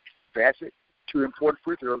 Bassett, 2 important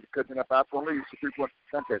free throws, cutting up 5-point lead, so 3-point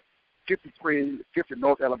contest. 53-50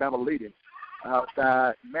 North Alabama leading.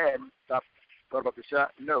 Outside Madden, thought about the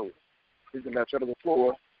shot? No. He's in that side of the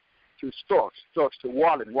floor to Starks. Starks to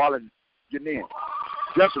Wallen. Wallen getting in.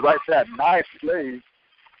 Just the right side. Nice play.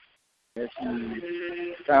 And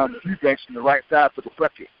she found Eubanks on the right side for the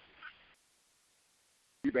bucket.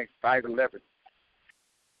 Eubanks 5'11".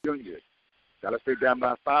 Junior. Dallas State down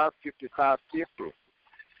by 5, 55-50.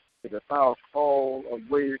 With a foul call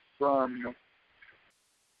away from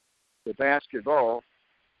the basketball.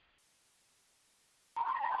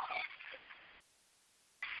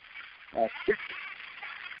 I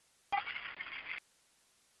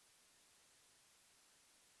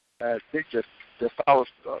think the foul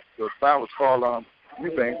was called on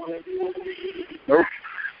Eubanks. Nope.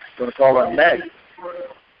 Going to call on Madden.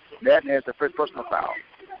 Madden has the first personal foul.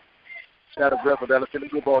 Shot of breath for Dallas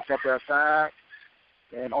State. Good ball tapped outside.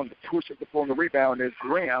 And on the push on the rebound is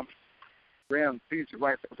Graham. Graham feeds it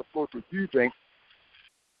right to the floor to Eubanks.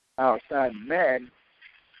 Outside Madden.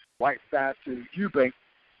 Right side to Eubanks.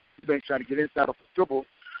 Eubanks trying to get inside of the dribble.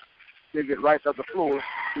 They get right off the floor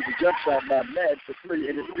to the jump shot by Madden for 3,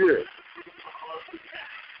 and it's good.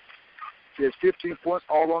 He has 15 points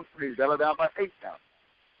all on 3. That'll down by 8 now.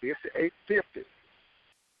 58-50.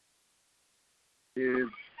 Is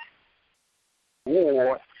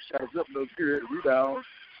Ward. Shot is up, no good. Rebound.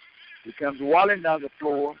 Here comes Wallen down the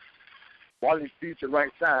floor. Wallen feeds the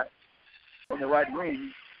right side on the right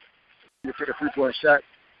wing. You take a 3-point shot.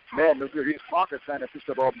 Man, no good. Here's Parker trying to push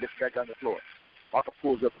the ball and get back on the floor. Parker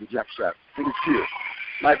pulls up the jump shot. It is good.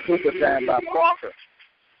 Nice push-up time by Parker.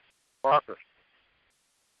 Parker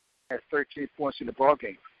has 13 points in the ball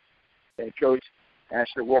game. And Coach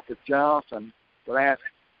Ashley Walker-Johnson will ask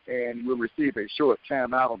and will receive a short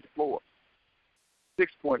timeout on the floor.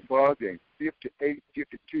 6-point ball game,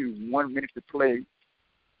 58-52, 1 minute to play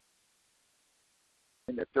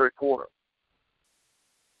in the third quarter.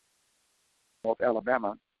 North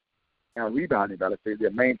Alabama now rebounding Valley State.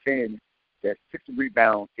 They're maintaining that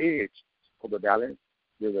 6-rebound edge for the Valley.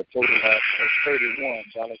 There's a total of 31.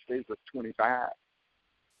 Valley State was 25.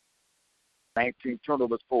 19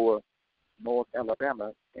 turnovers for North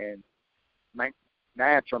Alabama and 9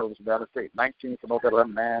 turnovers for Valley State. 19 for North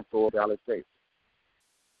Alabama, 9 for Valley State.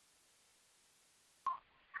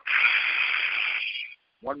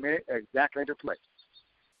 1 minute exactly to play.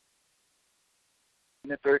 In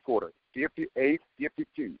the third quarter,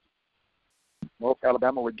 58-52. North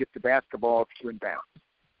Alabama would get the basketball to inbound.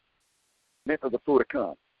 Minute of the floor to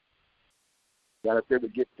come. Valley State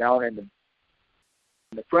would get down in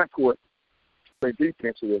the front court to play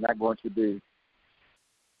defense, so they're not going to be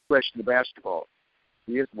pressing the basketball.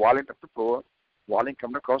 Here's Wallen up the floor. Wallen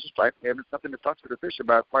coming across the stripe, having something to talk to the official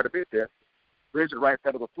about quite a bit there. Brings it right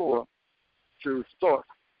side of the floor to Stark.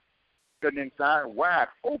 Cutting inside, wide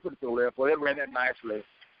open to the left. Well, they ran that nicely.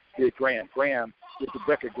 Did Graham. Graham gets the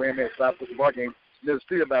bucket. Graham has 5 for the ball game. There's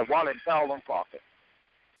steal by Wallen, foul on Parker.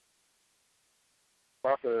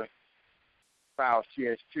 Parker fouls. She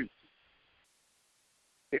has 2.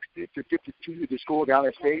 60-52 to score.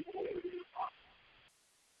 Valley State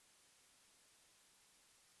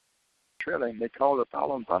trailing. They call the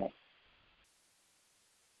foul on Parker.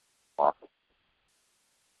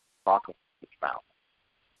 Parker gets fouled.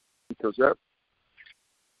 He goes up.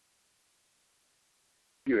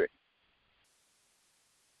 Good.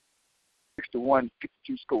 6-1,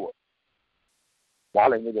 52 score.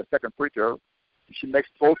 Wallen with a second free throw. She makes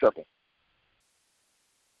both of them.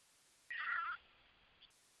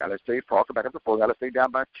 Valley State, Parker back up the floor. Valley State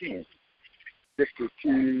down by 10.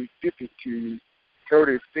 62-52,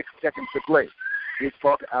 36 seconds to play. Here's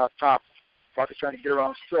Parker out top. Parker trying to get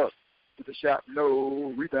around Struck. With the shot,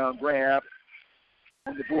 no. Rebound grab.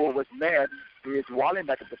 On the board was Madden. Here's Wallen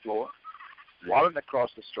back at the floor. Wallen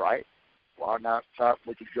across the stripe. Wallen out top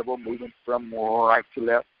with the dribble, moving from right to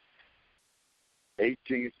left.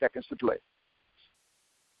 18 seconds to play.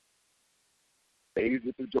 Stays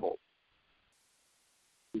with the dribble.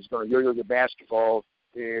 He's going to yo-yo the basketball.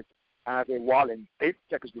 It's Ivy Wallen, 8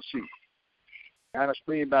 seconds to shoot. Kind of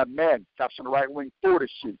screen by Madden. Tops on the right wing, 4 to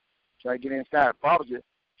shoot. Trying to get inside. Follows it.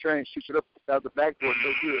 Trying to shoot it up out the backboard.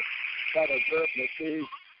 No good. Try to observe. Let's see.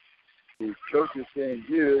 The coach is saying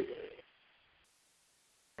good.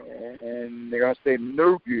 And they're going to say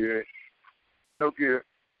no good. No good.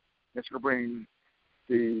 That's going to bring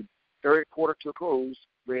the third quarter to a close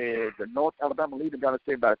with the North Alabama lead and Valley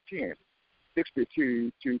State by 10.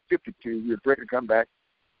 62-52. We're breaking comeback.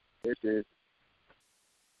 This is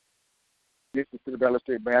the Valley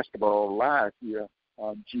State basketball live here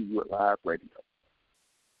on G Wood Live Radio.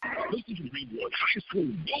 Listen to Greenwood High School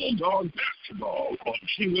Bulldog Basketball on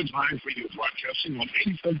Greenwood Live Radio, broadcasting on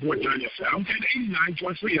 87.9 FM and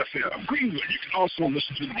 89.3 FM. Greenwood, you can also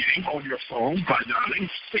listen to the game on your phone by dialing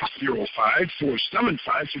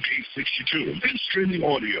 605-475-6862 and streaming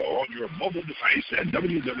audio on your mobile device at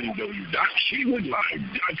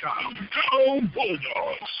www.greenwoodlive.com. Go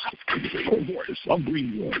Bulldogs! For voice of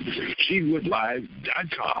Greenwood,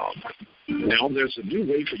 greenwoodlive.com. Now there's a new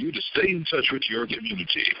way for you to stay in touch with your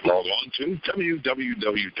community. Log on to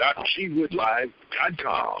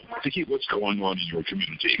www.greenwoodlive.com to keep what's going on in your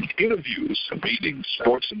community. Interviews, meetings,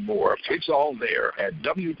 sports, and more. It's all there at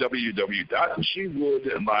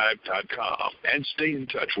www.greenwoodlive.com. And stay in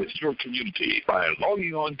touch with your community by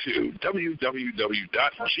logging on to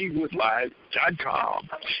www.greenwoodlive.com.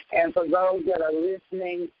 And for those that are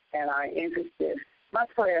listening and are interested, my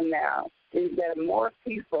prayer now is that more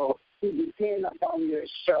people who depend upon your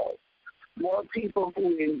show, more people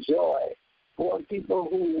who enjoy, more people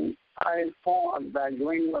who are informed by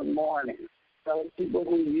Greenwood Morning, those people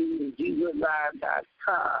who use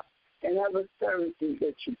GWoodLive.com and other services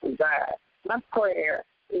that you provide. My prayer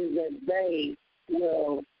is that they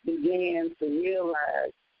will begin to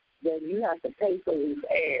realize that you have to pay for these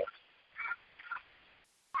ads.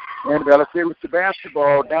 And let's see with the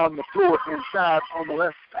basketball down the floor inside on the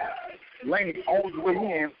left lane all the way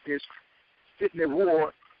in is Sidney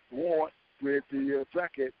Ward. Ward with the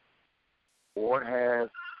jacket. Ward has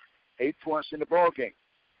 8 points in the ball game.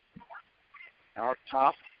 Our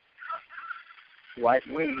top right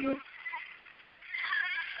wing,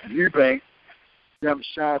 Eubank, jump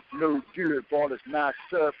shot, no good. Ball is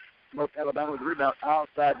knocked up. North Alabama with the rebound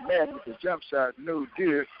outside net with the jump shot, no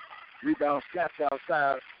good. Rebound snaps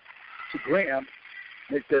outside to Graham.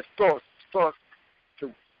 Makes that start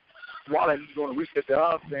to Wallen, going to reset the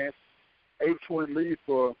offense. 8-point lead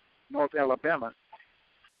for North Alabama.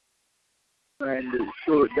 And to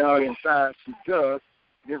throw it down inside, she does.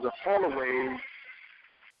 There's a fall away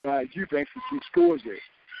by Eubanks and she scores it.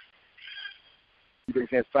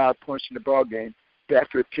 Eubanks has 5 points in the ball game.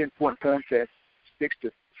 After a 10-point contest,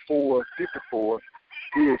 64-54.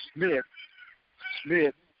 Here's Smith.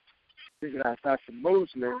 Smith taking outside to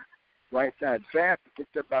Mosley. Right side back,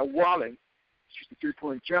 picked up by Wallen. She's a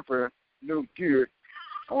 3-point jumper. No good.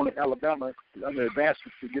 Only Alabama under the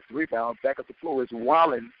basket to get the rebound. Back up the floor is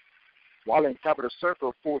Wallen. Wallen top of the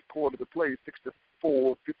circle, fourth quarter to play,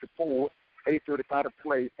 64-54, 8:35 to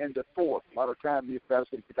play, end of fourth. A lot of time to get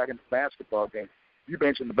back in the basketball game.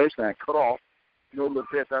 Eubanks in the baseline, cut off. No little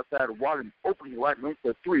pass outside of Wallen, opening right wing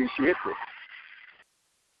for 3. She hits it.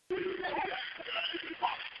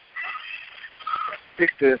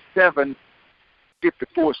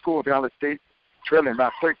 67-54 score. Valley State trailing by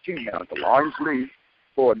 13 now. The largest lead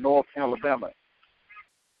for North Alabama.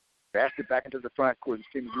 Basket back into the front court. This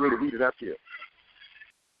team is really heated up here.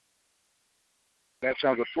 That's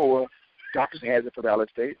on the floor. Dawkins has it for Valley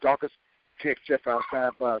State. Dawkins takes Jeff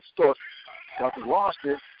outside by Stokes. Dawkins lost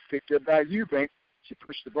it. Picked up by Eubank. She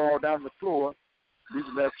pushed the ball down the floor. Leaves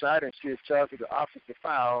the left side, and she is charged with the offensive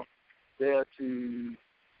foul. There to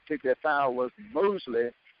take that foul was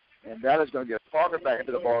Mosley. And that is going to get Parker back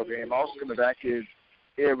into the ball game. Also coming back is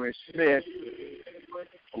Aaron Smith,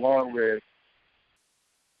 along with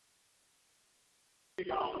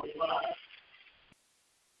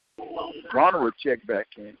Ronald will check back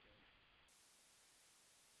in.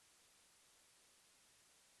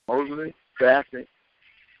 Mosley, Bassett,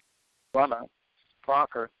 Ronald,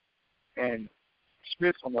 Parker, and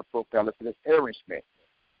Smith on the profile. That's Aaron Smith.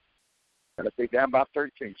 And let's take down by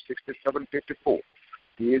 13, 67-54.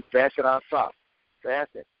 He is Bassett on top.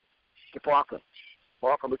 Bassett to Parker.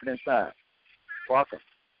 Parker looking inside. Parker.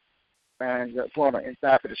 And corner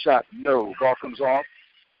inside for the shot. No. Ball comes off.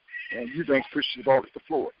 And Eubanks pushes the ball to the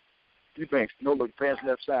floor. Eubanks, no look, pass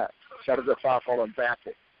left side. Shot is a foul call on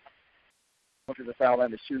Bassett. Comes to the foul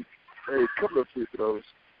line to shoot a couple of free throws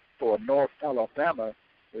for North Alabama.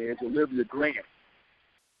 There's Olivia Graham.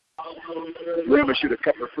 Graham will shoot a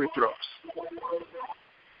couple of free throws.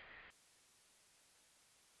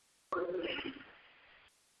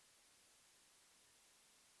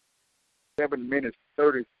 7 minutes,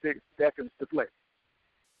 36 seconds to play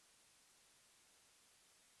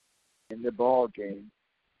in the ball game.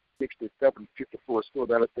 67-54 score.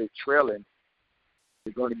 Valley State trailing.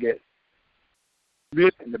 They're going to get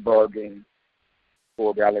Smith in the ball game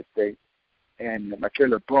for Valley State, and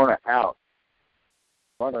Michaela Brunner out.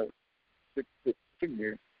 Brunner, 6'6"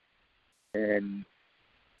 senior, and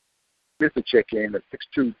Smith will check in, a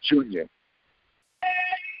 6'2" junior.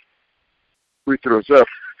 Free throws up.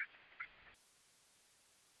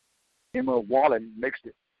 Emma Wallen makes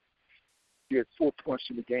it. He had 4 points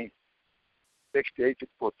in the game. 68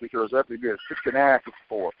 for free throws up. He good. 69 for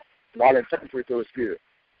 4. Wallen second free throw is good.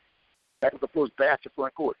 Back with the post, Bassett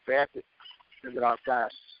front court. Bassett sends it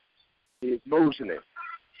outside. Here's Mosley.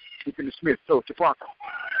 Keeping the Smith. Throw to Parker.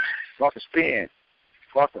 Parker spin.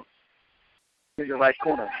 Parker. In the right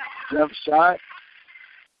corner. Jump shot.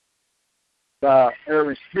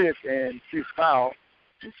 Aaron Smith, and she's fouled.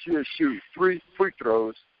 And she'll shoot 3 free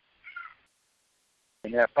throws.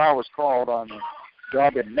 And that foul was called on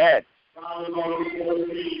Darby Madden.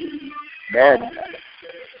 Madden.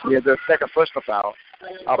 He has a second personal foul.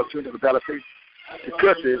 Opportunity for Dallas State to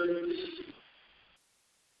cut this.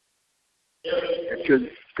 Because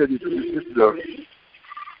this is a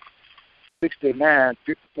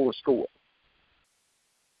 69-54 score.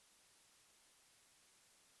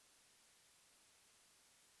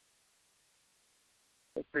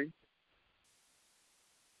 Let's see.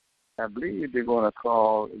 I believe they're going to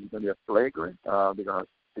call. It's going to be a flagrant. They're going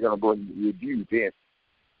to go and review this.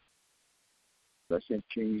 I sent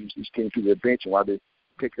teams. These came to the bench, and while they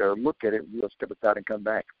take a look at it, we'll step aside and come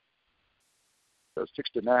back. So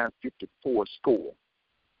 69-54 score.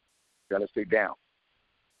 Got to stay down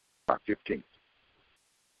by 15.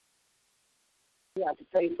 You have to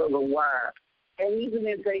pay for the wire. And even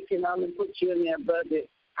if they can only put you in their budget,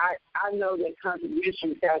 I know that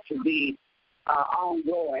contributions have to be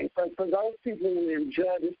ongoing. But for those people who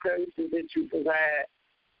enjoy the services that you provide,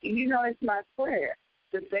 it's my prayer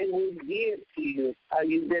that they will give to you.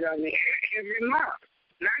 You've been on the air every month,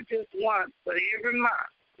 not just once, but every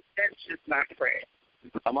month. That's just my prayer.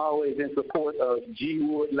 I'm always in support of G.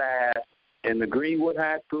 Wood Live and the Greenwood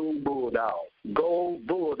High School Bulldogs. Go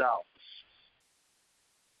Bulldogs.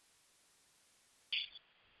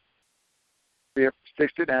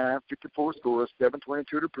 69-54 scores,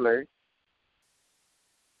 7:22 to play.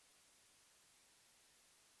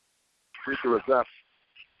 Free throw is up.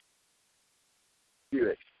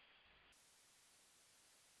 Good.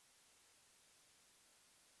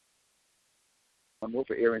 One more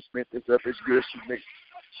for Aaron Smith. It's up. It's good.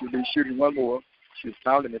 She'll be shooting one more. She's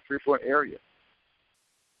fouled in the 3-point area.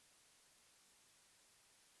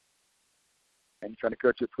 And trying to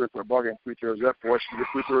cut to a 3-point ball game. Free throws up. Boy, she's a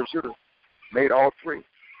free throw shooter. Made all 3.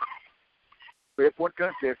 3-point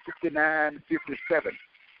contest, 69-57.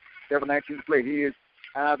 7:19 to play. Here's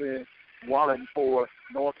Ivy Wallen for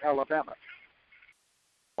North Alabama.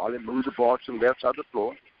 Wallen moves the ball to the left side of the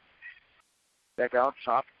floor. Back out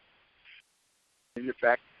top. In the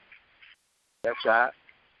back. Left side.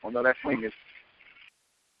 On the left wing is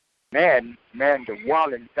Madden to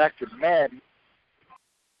Wallen. Back to Madden.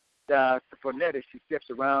 To Fournette. She steps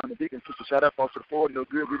around. The Deacon puts the shot up off the floor. No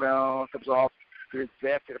good. Rebound comes off. Here's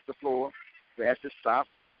Bassett up the floor. Bassett stops.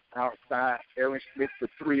 Outside. Aaron Smith for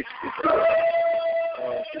 3.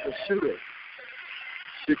 She's a shooter.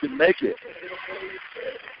 She can make it.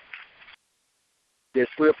 There's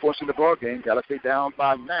 12 points in the ball game. Got to stay down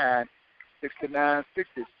by 9.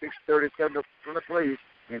 69-60. 6:37 to play.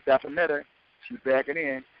 And Fournette. She's backing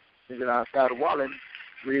in. She's outside of Wallen.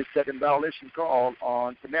 3-second violation call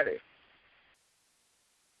on Fournette.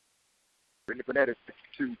 Brittany Fournette,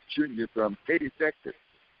 6'2" junior from Katy, Texas.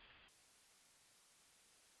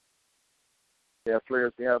 They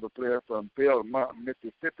have a player from Belmont,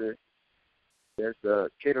 Mississippi. There's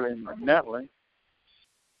Caitlin Natalie,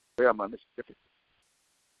 Belmont, Mississippi.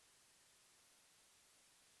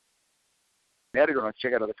 Natalie going to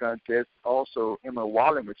check out of the contest. Also, Emma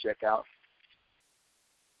Wallen will check out.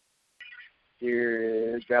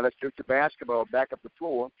 Here's Dallas took the basketball back up the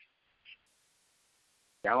floor.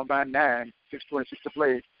 Down by 9, 6:26 to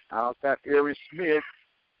play. Outside Aaron Smith.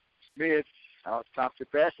 Smith out top to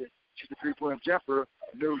Bassett. She's a 3-point jumper.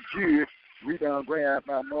 No good. Rebound grab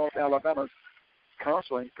by North Alabama's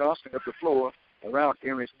Constantly up the floor around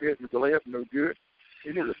Aaron Smith with the layup. No good.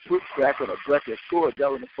 It is a put back on a bracket score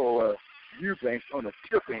going for Eubanks on the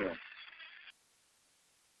tip end.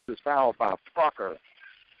 This foul by Parker.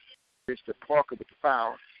 Mr. Parker with the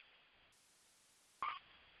foul.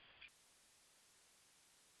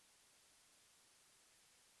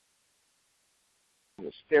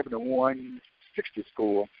 The 71-60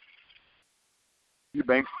 score.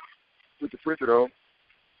 Eubanks with the free throw.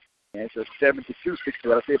 And it's a 72-60.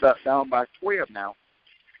 I'll say about down by 12 now.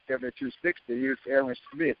 72-60. Here's Aaron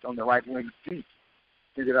Smith on the right wing deep.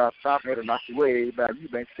 Figured out top header knocked away by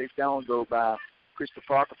Eubanks. Takes down though by Christopher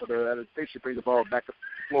Parker for the station. Brings the ball back up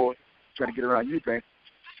the floor. Trying to get around Eubanks.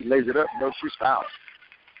 She lays it up. No, she's fouled.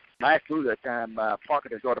 Nice through that time by Parker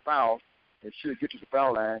that got a foul. And should get to the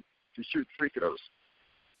foul line to shoot free throws.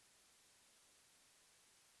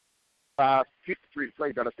 5:53 to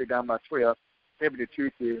play. Got to stay down by 12,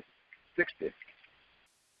 72-60.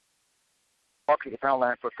 Parker to the foul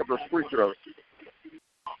line for a couple of free throws.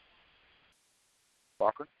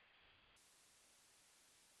 Parker.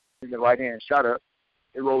 In the right hand shot up.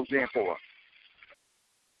 It rolls in for her.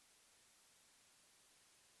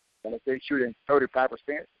 And if they shooting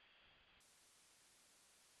 35%.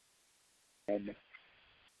 And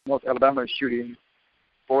North Alabama is shooting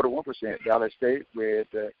 41%. Dallas State with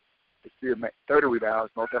 30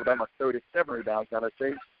 rebounds. North Alabama 37 rebounds. Dallas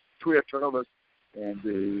State 12 turnovers. And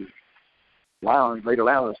the Lady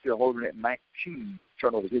Lions still holding it 19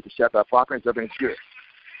 turnovers. Here's the shot by Parker. It's up and it's good.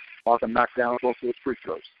 Parker knocked down both of the free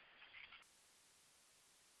throws.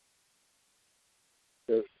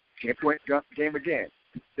 The 10-point game again.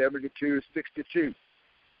 72-62.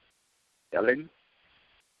 Ellen.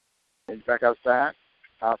 And back outside.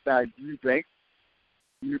 Outside Eubank.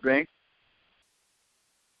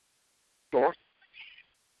 Source.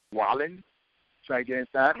 Wallen. Trying to get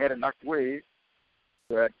inside. Had it knocked away.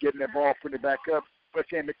 But getting that ball, putting it back up. But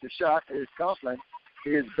can't make the shot. Is Conklin.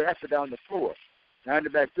 Is bastard down the floor. Behind the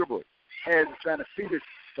back dribble. Has trying to feed it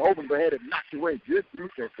to open, but had it knocked away. Good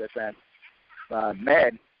defense that time by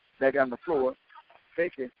Madden. Back on the floor.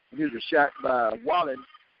 Faking. And here's a shot by Wallen.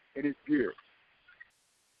 And it's good.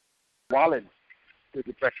 Wallen to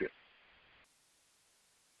the pressure.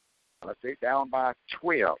 Let's say down by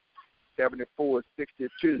 12.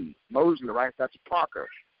 74-62. Mosley right side to Parker.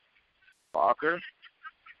 Parker.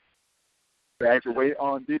 Bags away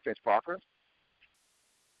on defense. Parker.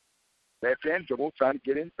 Left hand dribble, trying to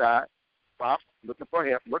get inside. Pop, looking for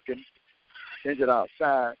help, looking. Sends it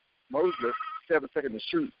outside. Mosley, 7 seconds to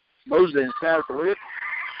shoot. Mosley inside the lid.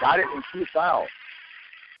 Got it and she fouled.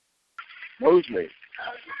 Mosley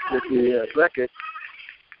with the bucket.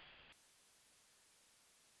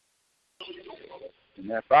 And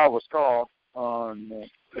that foul was called on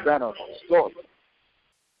Savannah Stoltz.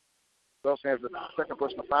 Stoltz has the second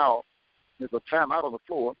personal foul. There's a timeout on the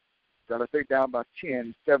floor. Got to take down by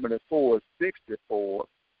 10, 74-64.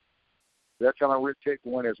 That time we'll take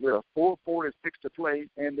one as well. 4:46 to play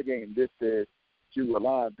in the game. This is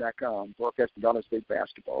JewelLive.com. Broadcasting Dallas State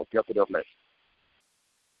basketball. Get it up next.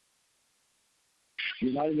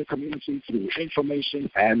 Uniting the community through information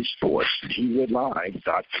and sports.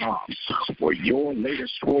 GWoodLive.com. For your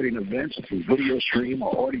latest sporting events through video stream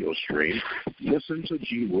or audio stream, listen to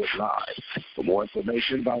G Wood Live. For more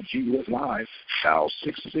information about G Wood Live, dial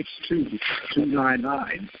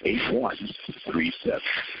 662-299-8137.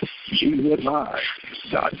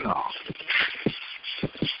 GWoodLive.com.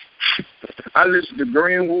 I listen to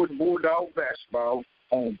Greenwood Bulldog basketball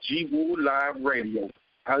on G Wood Live Radio.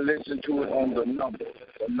 I listen to it on the number.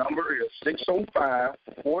 The number is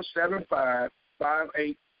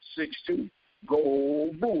 605-475-5862.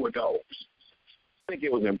 Go Bulldogs. I think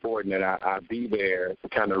it was important that I be there to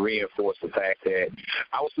kind of reinforce the fact that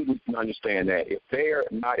our students can understand that if they're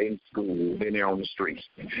not in school, then they're on the streets.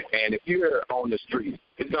 And if you're on the street,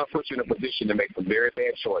 it's going to put you in a position to make some very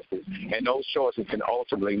bad choices. And those choices can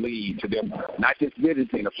ultimately lead to them not just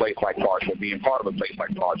visiting a place like Marshall, being part of a place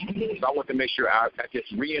like Marshall. So I want to make sure I just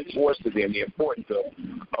reinforce to them the importance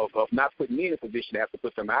of not putting me in a position to have to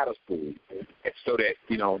put them out of school so that,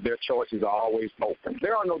 their choices are always open.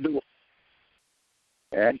 There are no do.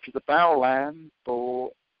 And to the foul line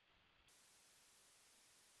for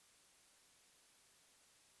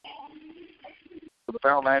the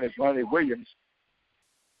foul line is Ronnie Williams.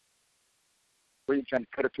 Williams trying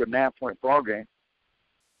to cut it to a 9-point ball game.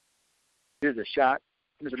 Here's a shot.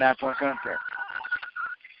 Here's a 9-point contest.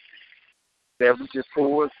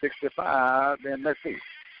 74-65. And let's see.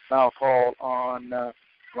 Foul call on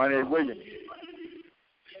Ronnie Williams.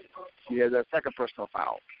 He has a second personal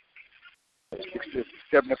foul.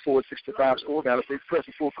 74-65 score. Now let's see.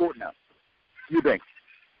 Pressing full court now. Eubanks.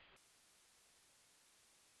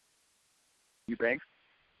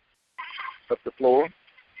 Up the floor.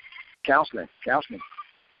 Counseling.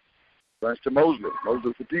 Runs to Mosley. Mosley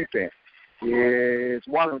with the defense. Is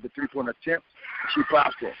Wallen with the 3-point attempt. She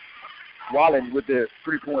pops it. Wallen with the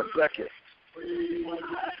 3-point bucket.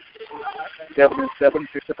 7-7,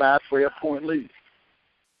 55, 12-point lead.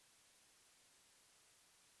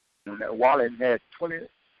 And Wallen had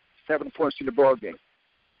 27 points in the ball game.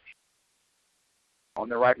 On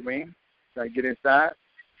the right wing, trying to get inside.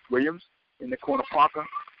 Williams in the corner. Parker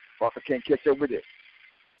can't catch up with it.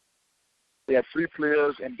 They have 3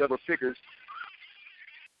 players in double figures.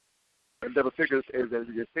 And double figures, as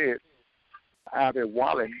we just said, Ivy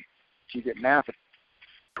Wallen, she get 9 for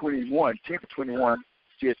 21, 10 for 21.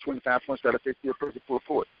 She has 25 points out of 50 full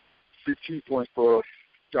court. 15 points for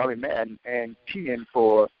Charlie Madden and 10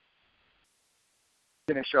 for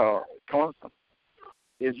Dennis Thompson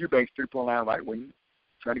is Eubanks 3-point line right wing.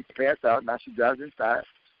 Trying to get the pass out. Now she drives inside.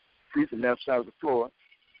 Sees the left side of the floor.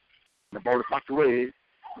 And the ball is knocked away.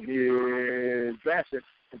 Here's Bassett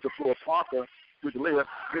into the floor. Parker with the layup.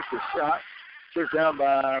 Missed the shot. Pushed down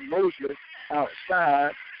by Mosley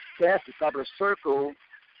outside. Pass the top of the circle.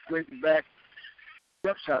 Brings it back.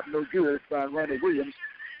 Jump shot no good by Randy Williams.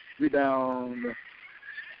 Rebound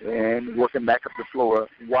and working back up the floor.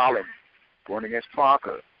 Wallen going against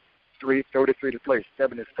Parker. 3:33 to play.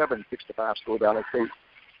 7-7, 6-5 score. Valley State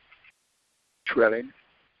trailing.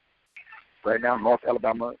 Right now, North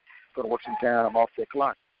Alabama going to work some time off their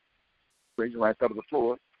clock. Brings it right up to the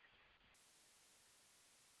floor.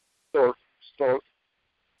 Stokes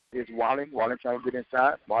is Wallen. Wallen trying to get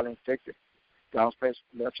inside. Wallen takes it. Down space,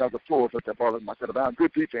 left side of the floor, but the ball is knocked out of bounds.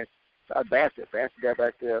 Good defense. Bassett. Bassett got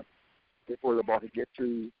back there before the ball could get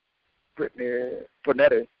to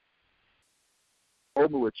Panetti.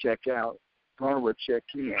 Omer would check out. Garner would check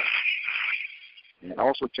in. And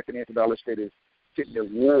also checking in for Valley State is Sidney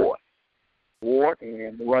Ward. Ward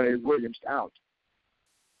and Ronnie Williams out.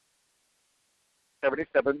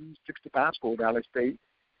 77-65 score. Valley State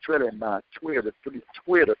trailing by 12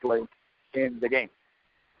 to play in the game.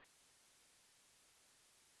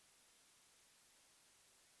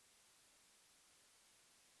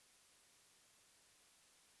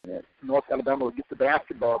 North Alabama will get the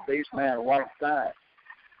basketball, baseline, right side.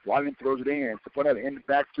 Wallen throws it in to put it in the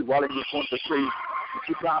back to Wallen gets one for three. And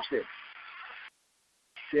she drops it.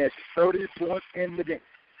 She has 30 points in the game.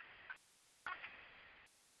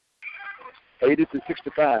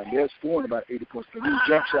 80-65. They're scoring about 80 points. The new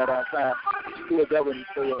jump shot outside. Scored that one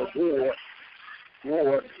for Ward.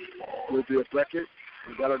 Ward will be a bracket.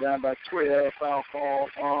 We got her down by 12. Foul call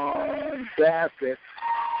on Bassett.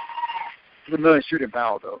 It's another shooting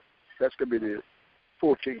foul, though. That's going to be the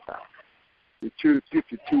 14th foul. With 2:52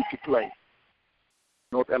 to play.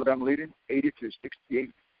 North Alabama leading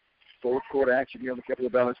 80-68. Fourth quarter action here on the capital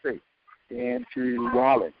of Valley State. And to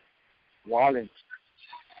Wallen. Wallen's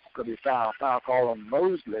going to be foul call on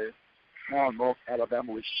Mosley. Now North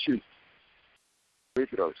Alabama will shoot. Free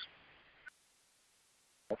throws.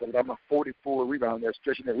 North Alabama 44 rebounds. They're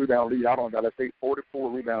stretching their rebound lead out on Valley State. 44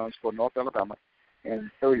 rebounds for North Alabama.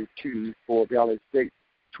 And 32 for Valley State.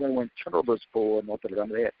 21 turnovers for North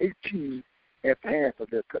Alabama. They had 18 at the half, but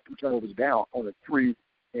they cut 2 turnovers down on the 3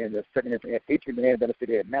 in the second half. They had 18 and Valley State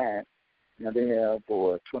had 9. Now they have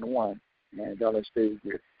for 21, and Valley State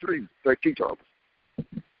with 13 turnovers.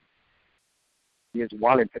 Here's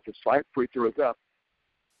Wallen at the slight free throws up,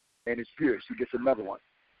 and it's Pierce. He gets another one.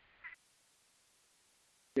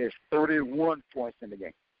 He has 31 points in the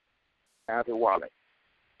game. After Wallen.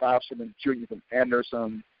 5'7" junior from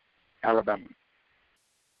Anderson, Alabama.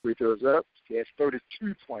 Free throws up. He has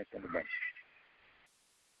 32 points in the game.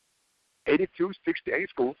 82-68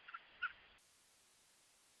 score.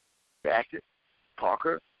 Back it.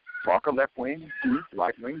 Parker left wing, deep,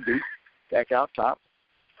 right wing, deep. Back out top.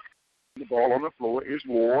 The ball on the floor is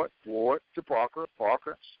Ward. Ward to Parker.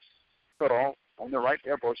 Parker cut off on the right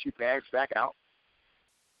there, ball. She bags back out.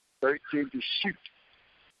 13 to shoot.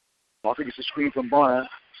 Parker gets a screen from Bonner.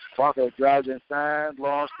 Parker drives inside,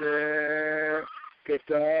 lost it,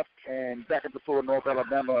 picked up, and back at the floor. North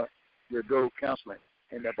Alabama will go counseling,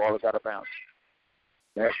 and that ball is out of bounds.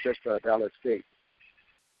 That's just Valley State.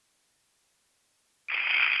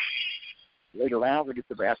 Later on, we get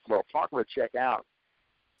the basketball. Parker will check out,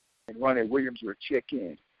 and Ronnie Williams will check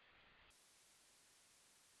in.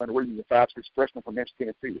 Ronnie Williams, a 5'6" freshman from Memphis,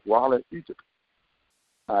 Tennessee. Wallace, Egypt.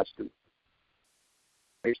 High school.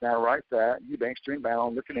 Baseline right side. Eubanks string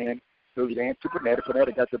bound, looking in. Throws it in to Panetti.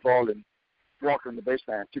 Panetti got the ball and walked on the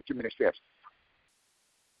baseline. 2-minute steps.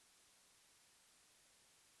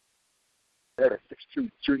 That is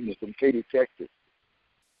 6'2" junior from Katy, Texas.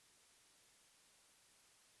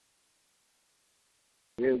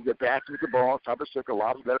 Here's the back with the ball, top of the circle,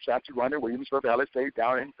 lobs left side to Ronnie Williams for Valley State,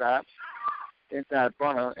 down inside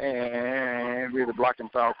Bonner, and we have a blocking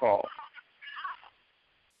foul call.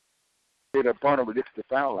 Peter Bonner will get to the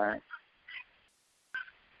foul line.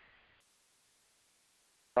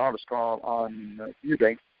 Foul is called on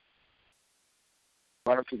Eubanks.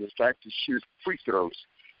 Bonner to the strike to shoot free throws.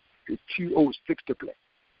 It's 2:06 to play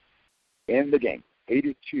in the game.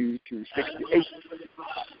 82-68.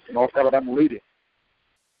 North Alabama leading.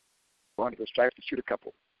 Bonner to the strike to shoot a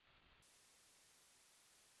couple.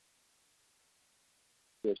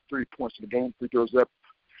 There's 3 points in the game. Free throws up.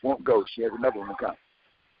 Won't go. She has another one to come.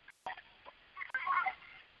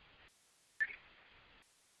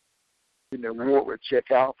 In the Ward will check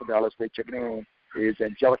out for Valley State. Checking in is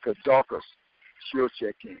Angelica Dawkins. She'll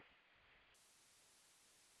check in.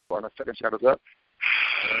 On the second shot is up.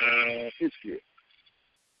 It's good.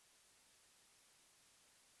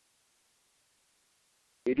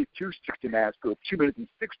 82-69 score. 2 minutes and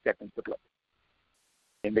 6 seconds to play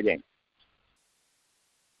in the game.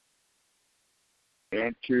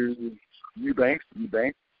 And to Eubanks.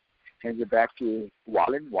 Eubanks hands it back to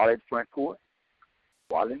Wallen. Wallen front court.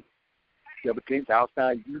 Wallen. Double teams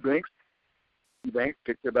outside Eubanks. Eubanks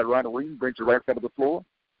picks up that right wing, brings it right side of the floor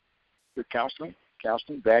to Counseling.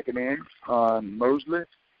 Counseling backing in on Mosley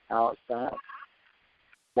outside.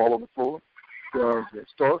 Ball on the floor.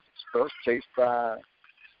 Starks chased by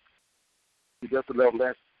the just level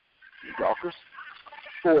left Dawkins.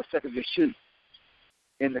 4 seconds to shoot.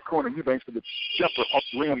 In the corner, Eubanks for the jumper off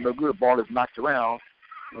the rim. No good. Ball is knocked around.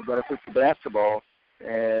 Nobody puts the basketball.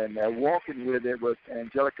 And walking with it was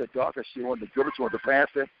Angelica Dawkins. She wanted to dribble. She wanted to pass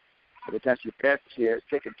it. By the time she passed it, she had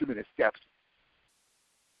taken 2 minute steps.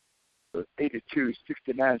 So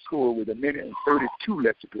 82-69 score with 1 minute and 32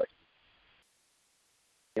 left to play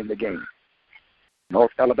in the game.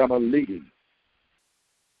 North Alabama leading.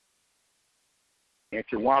 And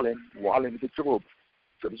to Wallen. Wallen with the dribble.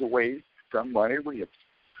 Dribbles away from Monty Williams.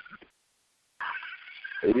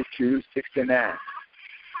 82-69.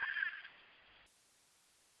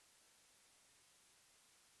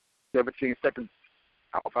 "17 seconds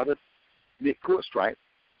out by the mid-court strike.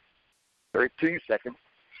 13 seconds.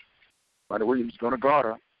 Monty Williams is going to guard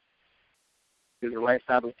her to the right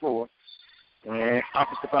side of the floor. And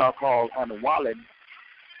offensive foul call on the Wallen.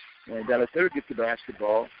 And Dallas Third gets the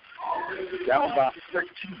basketball. Down by 13.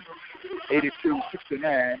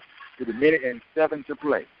 82-69 with 1 minute and 7 to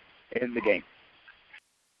play in the game.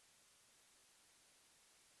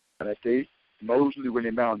 And I say Mosley will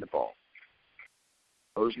inbound the ball.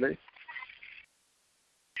 Mosley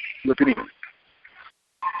looking in.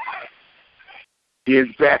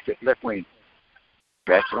 Here's Bassett, left wing.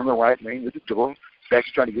 Bassett on the right wing with the dribble.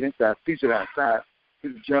 Bassett trying to get inside. Feeds it outside.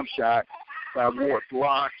 Here's a jump shot by Ward.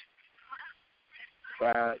 Blocked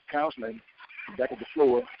by Counseling. Back at the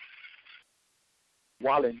floor.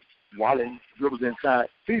 Wallen dribbles inside.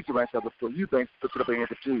 Feeds the right side of the floor. Eubanks puts it up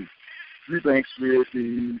against the 2. Eubanks with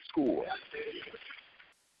the score.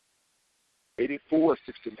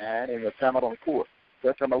 84-69 and a timeout on the court.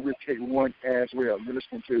 That time I will take one as well. You're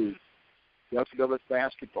listening to Delta Douglas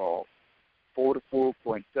basketball. 4 to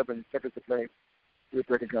 4.7 seconds to play. We'll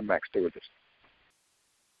break and come back. Stay with us.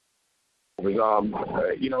 In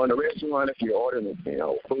the restaurant, if you're ordering,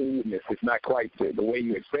 food and it's not quite the way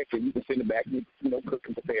you expect it, you can send it back and, cook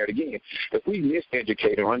and prepare it again. If we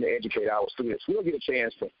miseducate or undereducate our students, we'll get a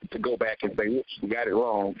chance to go back and say, whoops, we got it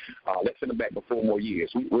wrong. Let's send them back for 4 more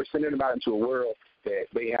years. We're sending them out into a world that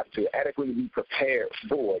they have to adequately be prepared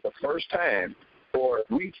for the first time, or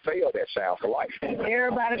we failed that child for life.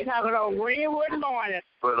 Everybody talking on Greenwood morning.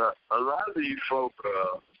 But a lot of these folks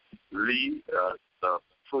lead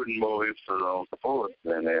putting more emphasis on sports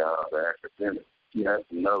than they are the academics. You have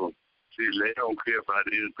to know. See, they don't care about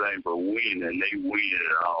anything but winning, and they win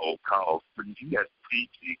at all costs. But you got to teach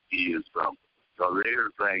these kids something, because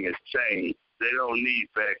everything has changed. They don't need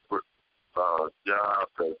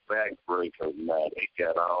jobs or backbreakers now. They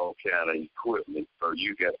got all kind of equipment, so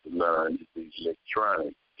you got to learn these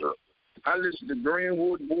electronic stuff. I listen to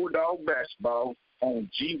Greenwood Bulldog basketball on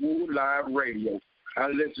G Wood Live Radio. I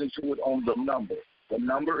listen to it on the number. The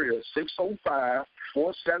number is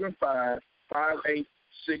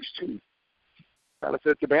 605-475-5862. Dallas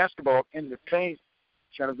at the basketball in the paint.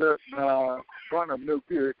 Trying to front of no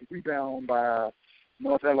good. Rebound by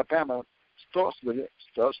North Alabama. Starts with it.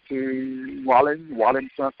 Starts to Wallen. Wallen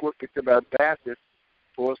front court. Picked up by Bassett.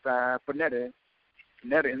 Forced by Panetti.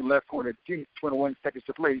 Panetti in the left corner. 21 seconds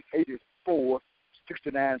to play.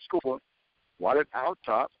 84-69 score. Wallen out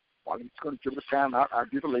top. Wallen's going to dribble the time out. I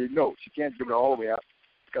do believe no. She can't dribble all the way out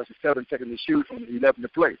because it's 7 seconds to shoot and 11 to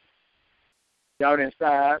play. Down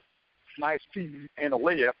inside. Nice feed and a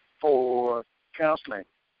layup for Counseling.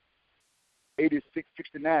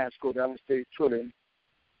 86-69 score. Dallas State Trilling.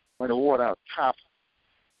 When the water out top.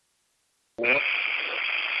 At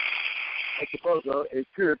the buzzer, a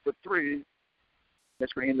good for 3.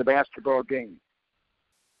 That's going to end the basketball game.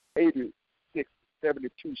 86-72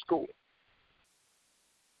 score.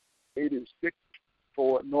 86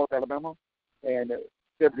 for North Alabama and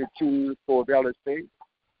 72 for Valley State.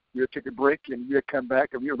 We'll take a break and we'll come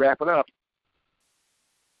back and we'll wrap it up.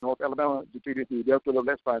 North Alabama defeated the Delta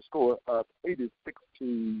West by a score of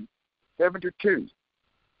 86-72.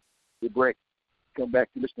 The break. Come back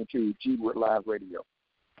to listening to G Wood Live Radio.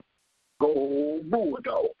 Go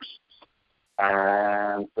Bulldogs!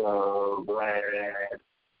 I'm so glad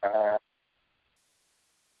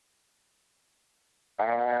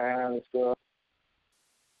and stuff.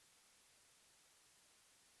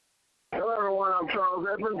 Hello, everyone. I'm Charles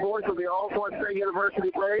Edmonds, voice of the Alcorn State University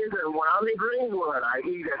Braves, and when I'm in Greenwood, I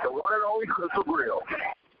eat at the one and only Crystal Grill.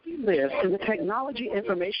 We live in the technology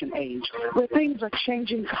information age where things are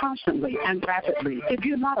changing constantly and rapidly. If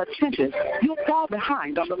you're not attentive, you'll fall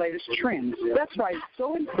behind on the latest trends. That's why it's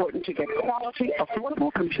so important to get quality,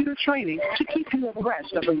 affordable computer training to keep you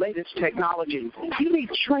abreast of the latest technology. You need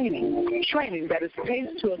training that is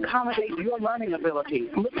paced to accommodate your learning ability.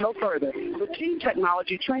 Look no further. The Team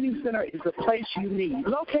Technology Training Center is the place you need.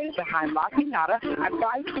 Located behind La Piñata at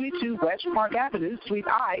 522 West Park Avenue, Suite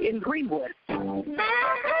I in Greenwood.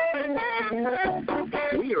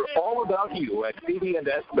 We are all about you at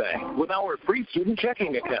BB&S Bank with our free student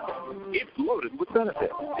checking account. It's loaded with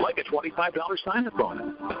benefits, like a $25 sign-up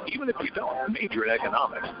bonus. Even if you don't major in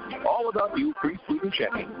economics, all about you free student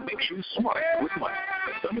checking makes you smart with money.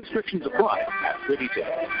 Some restrictions apply at City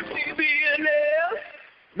Tech. BB&S,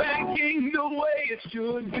 banking the way it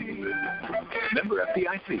should be. Member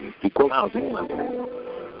FDIC, equal housing lender.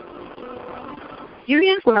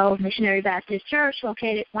 Union Grove Missionary Baptist Church,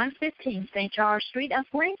 located 115 St. Charles Street of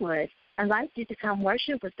Greenwood, invites you to come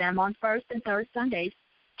worship with them on first and third Sundays.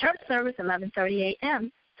 Church service 11:30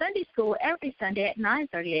 a.m. Sunday school every Sunday at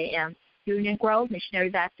 9:30 a.m. Union Grove Missionary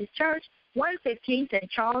Baptist Church, 115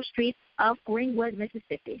 St. Charles Street of Greenwood,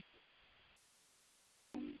 Mississippi.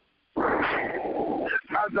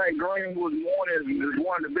 I think Greenwood morning is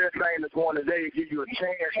one of the best things that's going today to give you a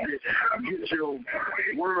chance to get your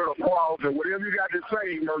word across and whatever you got to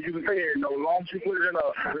say, you can say it, as long as you put it in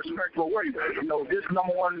a respectful way. This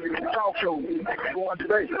 #1 talk show going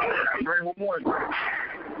today. Greenwood morning.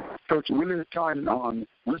 Coach, we're really starting on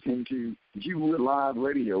listening to G-Wood Live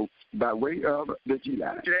Radio by way of the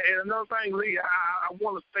G-Line. Yeah, and another thing, Lee, I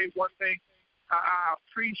want to say one thing. I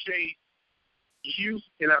appreciate you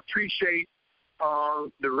and I appreciate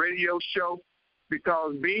the radio show,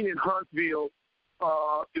 because being in Huntsville,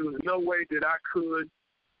 there was no way that I could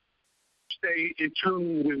stay in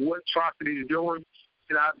tune with what Varsity is doing,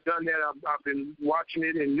 and I've done that. I've been watching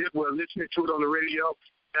it and listening to it on the radio,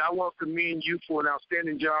 and I want to commend you for an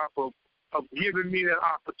outstanding job of giving me that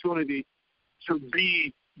opportunity to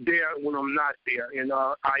be there when I'm not there. And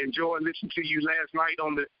I enjoyed listening to you last night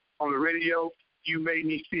on the radio. You made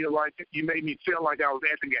me feel like I was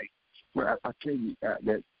at the game. Well, I tell you,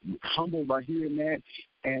 that humbled by hearing that,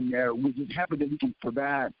 and we're just happy that we can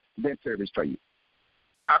provide that service for you.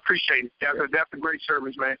 I appreciate it. That's a great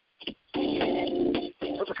service, man.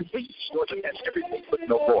 For the complete store that has everything but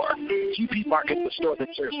no more. GP Market, the store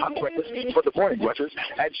that serves hot breakfast for the morning rushers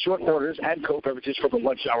and short orders and cold beverages for the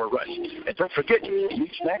lunch hour rush. And don't forget, you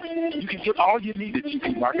need snacks? You can get all you need at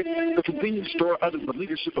GP Market, the convenience store under the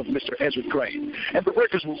leadership of Mr. Ezra Crane. And the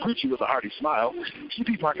workers will greet you with a hearty smile.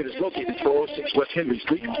 GP Market is located 406 West Henry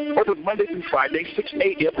Street, open Monday through Friday, 6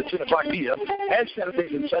 a.m. to 10 o'clock p.m., and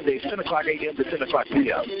Saturdays and Sundays, 10 o'clock a.m. to 10 o'clock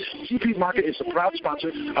p.m. GP Market is a proud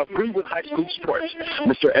sponsor of Greenwood High School sports.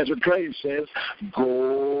 Mr. Ezra Crane says, "Go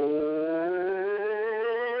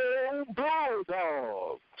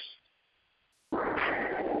Bulldogs!"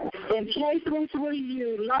 In K-3,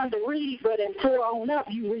 you learn to read, but in 4 on up,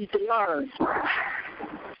 you read to learn.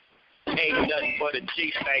 Ain't nothing but a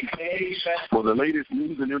G-Bank, baby. For the latest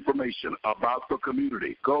news and information about the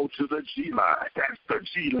community, go to the G-Line. That's the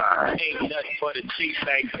G-Line. Ain't nothing but a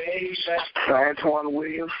G-Bank, baby. Antoine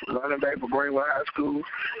Williams, running back for Greenwood High School,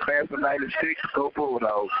 class of 96, go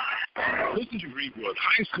Bulldogs. Listen to Greenwood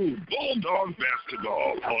High School Bulldog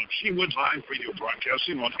Basketball on Greenwood Live Radio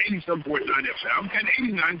Broadcasting on 87.9 FM and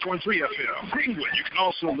 89.3 FM. Greenwood, you can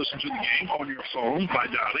also listen to the game on your phone by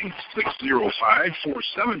dialing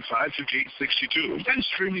 605-475-5862 and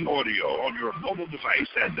streaming audio on your mobile device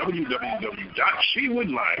at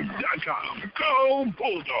www.shewoodlive.com. Go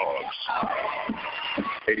Bulldogs!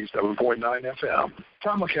 87.9 FM.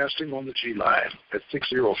 Simulcasting on the G-Line at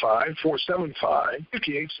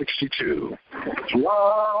 605-475-5862.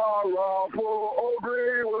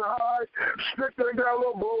 Greenwood High, stick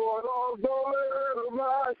together, Bulldogs, don't let them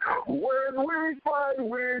lie. When we fight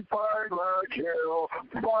like hell.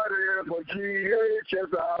 Fighting for GH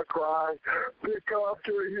as I cry. Pick up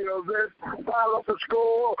to heels and file up the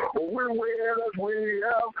score. We win as we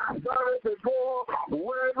have done it before.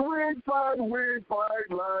 When we fight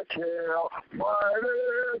like hell.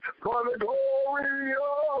 Fighting for the glory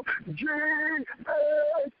of GH.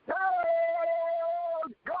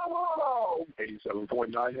 Come on!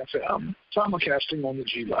 87.9 FM. Simulcasting on the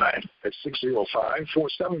G-Line at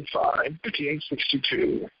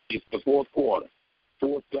 605-475-5862. It's the fourth quarter.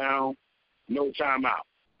 Fourth down, no timeout.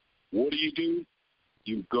 What do?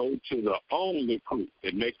 you go to the only crew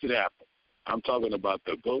that makes it happen. I'm talking about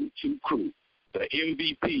the go-to crew, the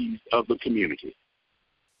MVPs of the community.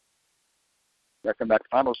 Welcome back to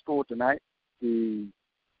final score tonight. The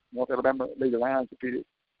North Alabama Lady Lions defeated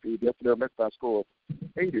the Delta Mets by a score of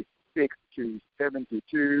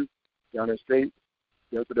 86-72. Down State,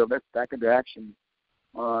 Delta Mets back into action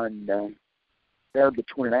on Saturday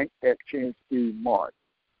 29th at Tennessee Mart.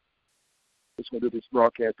 Just going to do this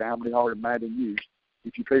broadcast. I'm really hard reminding you,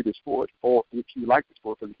 if you play the sport or if you like the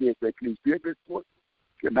sport for the kids that please be a good sport.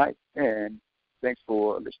 Good night, and thanks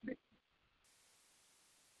for listening.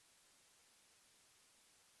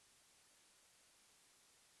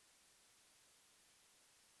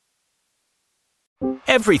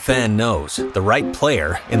 Every fan knows the right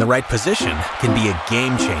player in the right position can be a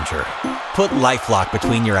game changer. Put LifeLock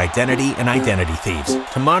between your identity and identity thieves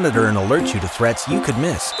to monitor and alert you to threats you could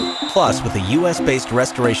miss. Plus, with a U.S.-based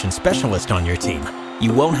restoration specialist on your team,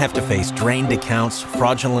 you won't have to face drained accounts,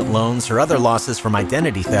 fraudulent loans, or other losses from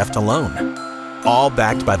identity theft alone. All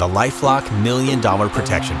backed by the LifeLock $1 Million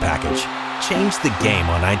Protection Package. Change the game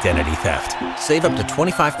on identity theft. Save up to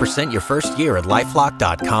 25% your first year at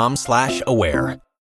LifeLock.com/aware.